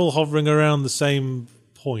difference, but they're all hovering around the same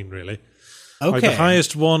point, really. Okay. Like the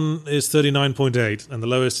highest one is 39.8 and the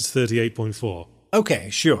lowest is 38.4. Okay,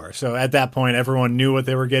 sure. So at that point, everyone knew what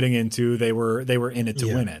they were getting into. They were in it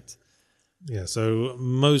to win it. Yeah, so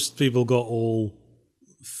most people got all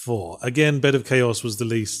four. Again, Bed of Chaos was the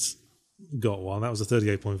least got one. That was a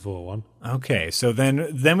 38.4 one. Okay, so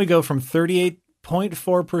then we go from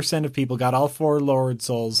 38.4% of people got all four Lord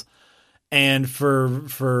Souls, And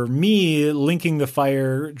for me, Linking the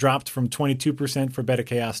Fire dropped from 22% for Beta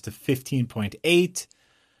Chaos to 15.8.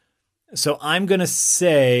 So I'm going to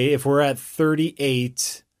say if we're at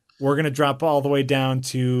 38, we're going to drop all the way down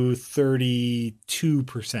to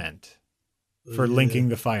 32% for Linking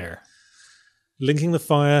the Fire. Linking the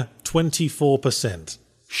Fire, 24%.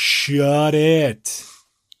 Shut it.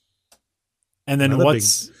 And then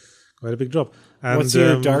Quite a big drop. And what's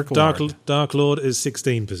your Dark Lord? Dark Lord is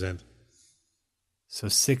 16%. So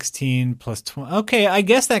 16 plus 20. Okay, I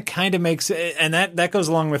guess that kind of makes it, and that goes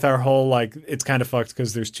along with our whole, like, it's kind of fucked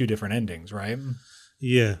because there's two different endings, right?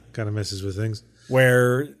 Yeah, kind of messes with things.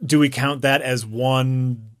 Where do we count that as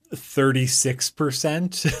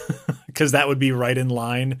 36%? Because that would be right in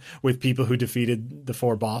line with people who defeated the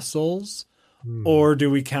 4 boss souls. Or do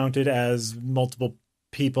we count it as multiple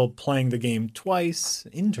people playing the game twice?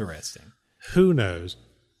 Interesting. Who knows?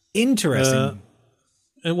 Interesting.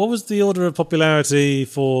 And what was the order of popularity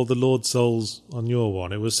for the Lord Souls on your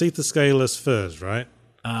one? It was Seath the Scaleless first, right?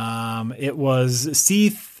 It was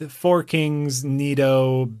Seath, Four Kings,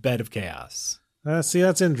 Nito, Bed of Chaos. See,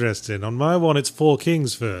 that's interesting. On my one, it's Four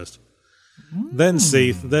Kings first. Then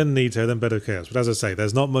Seath, then Nito, then Bed of Chaos. But as I say,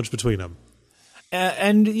 there's not much between them.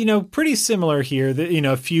 And, pretty similar here.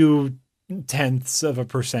 A few tenths of a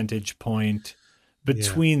percentage point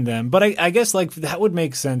between them. But I guess, like, that would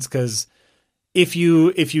make sense because if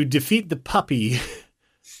you defeat the puppy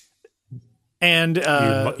and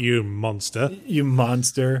you monster.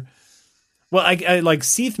 Well, I like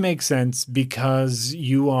Seath makes sense because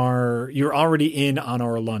you're already in on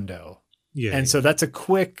Orlando. Yeah. And so that's a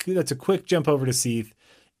quick jump over to Seath.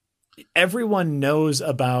 Everyone knows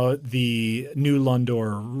about the New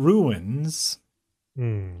Lundor ruins.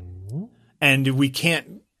 And we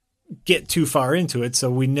can't get too far into it, so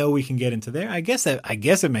we know we can get into there. I guess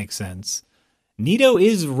it makes sense. Nito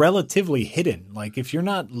is relatively hidden. Like, if you're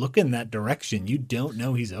not looking that direction, you don't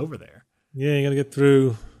know he's over there. Yeah, you got to get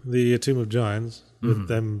through the Tomb of Giants with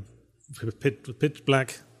them pitch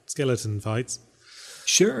black skeleton fights.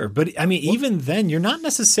 Sure, but I mean, even then, you're not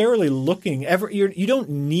necessarily looking ever. You don't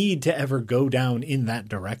need to ever go down in that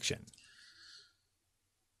direction.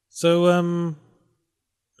 So,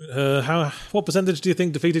 what percentage do you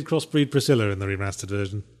think defeated Crossbreed Priscilla in the remastered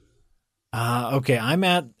version? Okay, I'm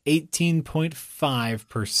at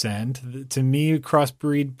 18.5%. To me,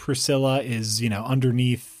 Crossbreed Priscilla is,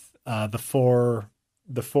 underneath the four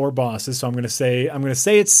bosses. So I'm going to say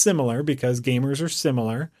it's similar because gamers are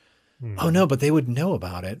similar. Oh no, but they would know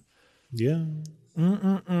about it. Yeah.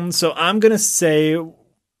 So I'm going to say,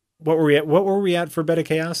 what were we at for Bed of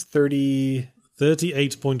Chaos?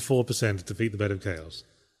 38.4% defeat the Bed of Chaos.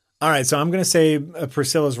 All right, so I'm going to say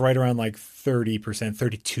Priscilla's right around like 30%,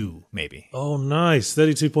 32 maybe. Oh, nice.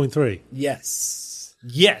 32.3. Yes.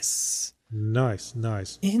 Nice.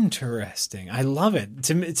 Interesting. I love it.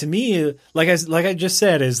 To me, like I just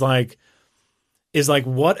said, is like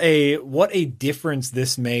what a difference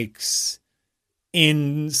this makes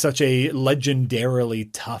in such a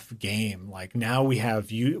legendarily tough game. Like, now we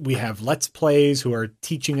have Let's Plays who are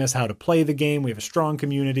teaching us how to play the game. We have a strong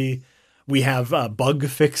community. We have bug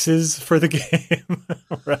fixes for the game,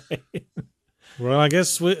 right? Well, I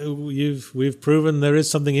guess we've proven there is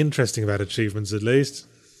something interesting about achievements, at least.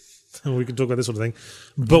 We can talk about this sort of thing.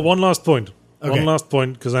 But one last point. Okay. One last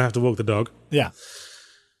point, because I have to walk the dog. Yeah.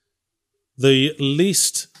 The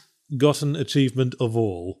least gotten achievement of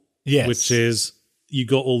all, yes, which is you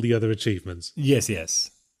got all the other achievements. Yes.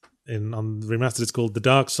 On the remastered, it's called the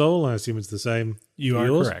Dark Soul. I assume it's the same. You are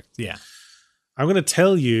yours. Correct. Yeah. I'm going to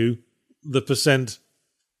tell you the percent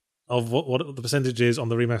of what the percentage is on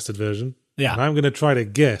the remastered version. Yeah. And I'm going to try to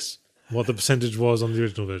guess what the percentage was on the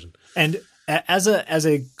original version. And as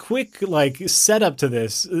a quick setup to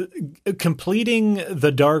this, completing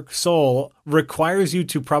the Dark Soul requires you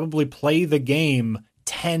to probably play the game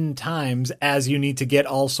 10 times as you need to get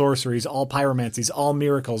all sorceries, all pyromancies, all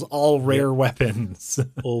miracles, all rare weapons.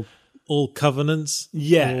 all covenants.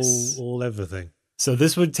 Yes. All everything. So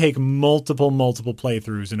this would take multiple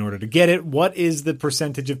playthroughs in order to get it. What is the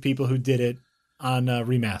percentage of people who did it on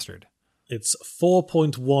remastered? It's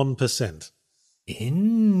 4.1%.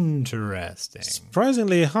 Interesting.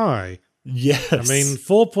 Surprisingly high. Yes. I mean,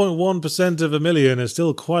 4.1% of a million is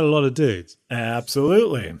still quite a lot of dudes.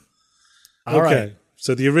 Absolutely. All right.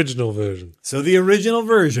 So the original version.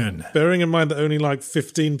 Bearing in mind that only like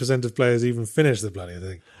 15% of players even finish the bloody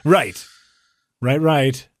thing. Right.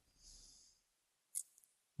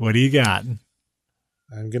 What do you got?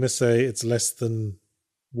 I'm going to say it's less than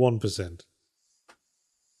 1%.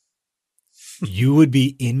 You would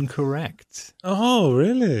be incorrect. Oh,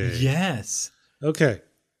 really? Yes. Okay.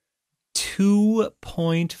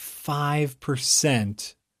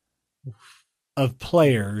 2.5% of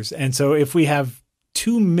players. And so if we have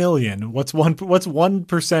 2 million, what's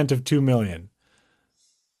 1% of 2 million?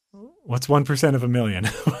 What's 1% of a million?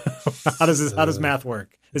 How does math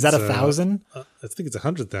work? Is that 1,000? I think it's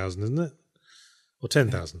 100,000, isn't it? Or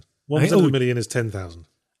 10,000. 1% of a million is 10,000.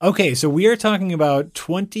 Okay, so we are talking about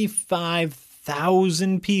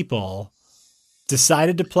 25,000 people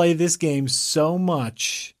decided to play this game so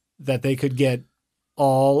much that they could get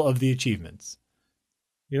all of the achievements.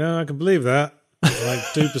 You know, I can believe that. Like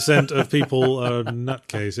 2% of people are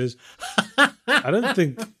nutcases. I don't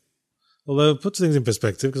think, although it puts things in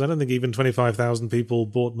perspective, because I don't think even 25,000 people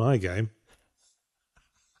bought my game.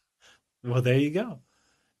 Well, there you go.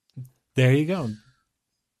 There you go.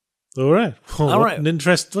 All right. Well, All what right. an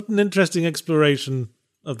interesting exploration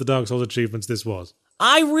of the Dark Souls achievements this was.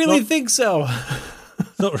 I really think so.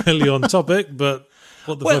 Not really on topic, but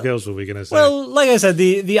what the fuck else were we going to say? Well, like I said,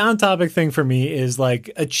 the on-topic thing for me is like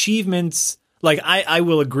achievements. Like I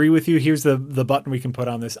will agree with you. Here's the button we can put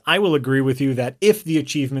on this. I will agree with you that if the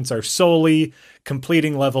achievements are solely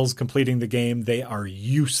completing levels, completing the game, they are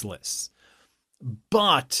useless.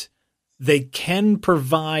 But they can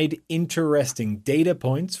provide interesting data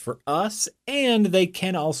points for us, and they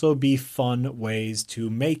can also be fun ways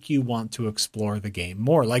to make you want to explore the game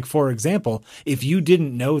more. Like, for example, if you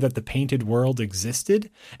didn't know that the Painted World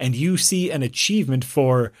existed, and you see an achievement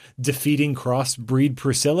for defeating crossbreed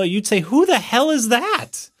Priscilla, you'd say, who the hell is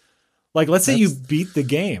that? Like, let's say you beat the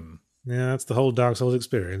game. Yeah, that's the whole Dark Souls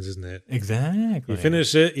experience, isn't it? Exactly. You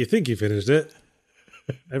finish it, you think you finished it.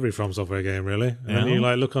 Every From Software game, really. And then you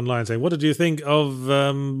like look online and say, what did you think of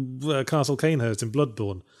Castle Cainhurst in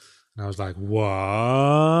Bloodborne? And I was like, what?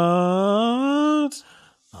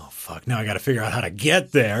 Oh, fuck. Now I got to figure out how to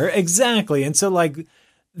get there. Exactly. And so, like,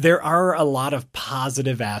 there are a lot of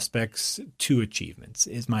positive aspects to achievements,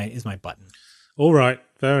 is my button. All right,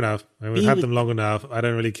 fair enough. And we've had them long enough. I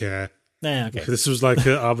don't really care. Nah, okay. This was like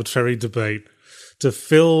an arbitrary debate to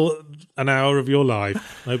fill an hour of your life.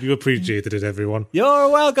 I hope you appreciated it, everyone. You're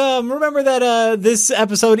welcome. Remember that this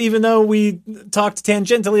episode, even though we talked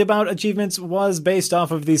tangentially about achievements, was based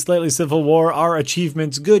off of the Slightly Civil War. Are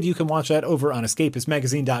achievements good? You can watch that over on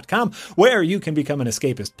escapistmagazine.com, where you can become an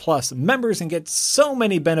Escapist Plus members and get so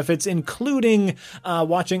many benefits, including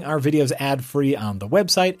watching our videos ad-free on the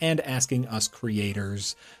website and asking us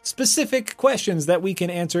creators specific questions that we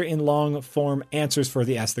can answer in long-form answers for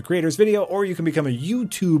the Ask the Creators video, or you can become a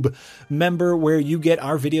YouTube member where you get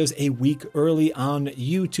our videos a week early on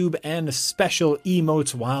YouTube and special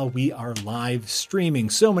emotes while we are live streaming.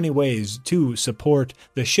 So many ways to support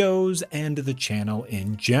the shows and the channel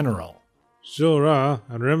in general. Sure are.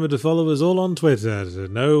 And remember to follow us all on Twitter to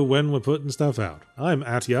know when we're putting stuff out. I'm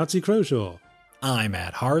at Yahtzee Crowshaw. I'm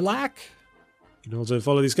at Harlack. You can also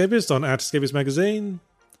follow The Escapist on @Escapist Magazine,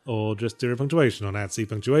 or just Zero Punctuation on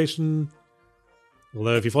 @CPunctuation.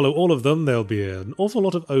 Although if you follow all of them, there'll be an awful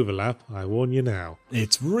lot of overlap, I warn you now.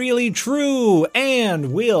 It's really true,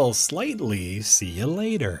 and we'll slightly see you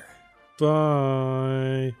later.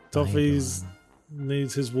 Bye. Toffees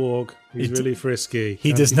needs his walk. He's really frisky.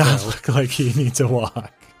 He does not look like he needs a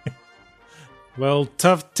walk. Well,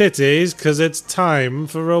 tough titties, because it's time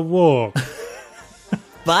for a walk.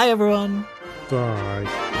 Bye, everyone.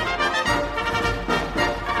 Bye.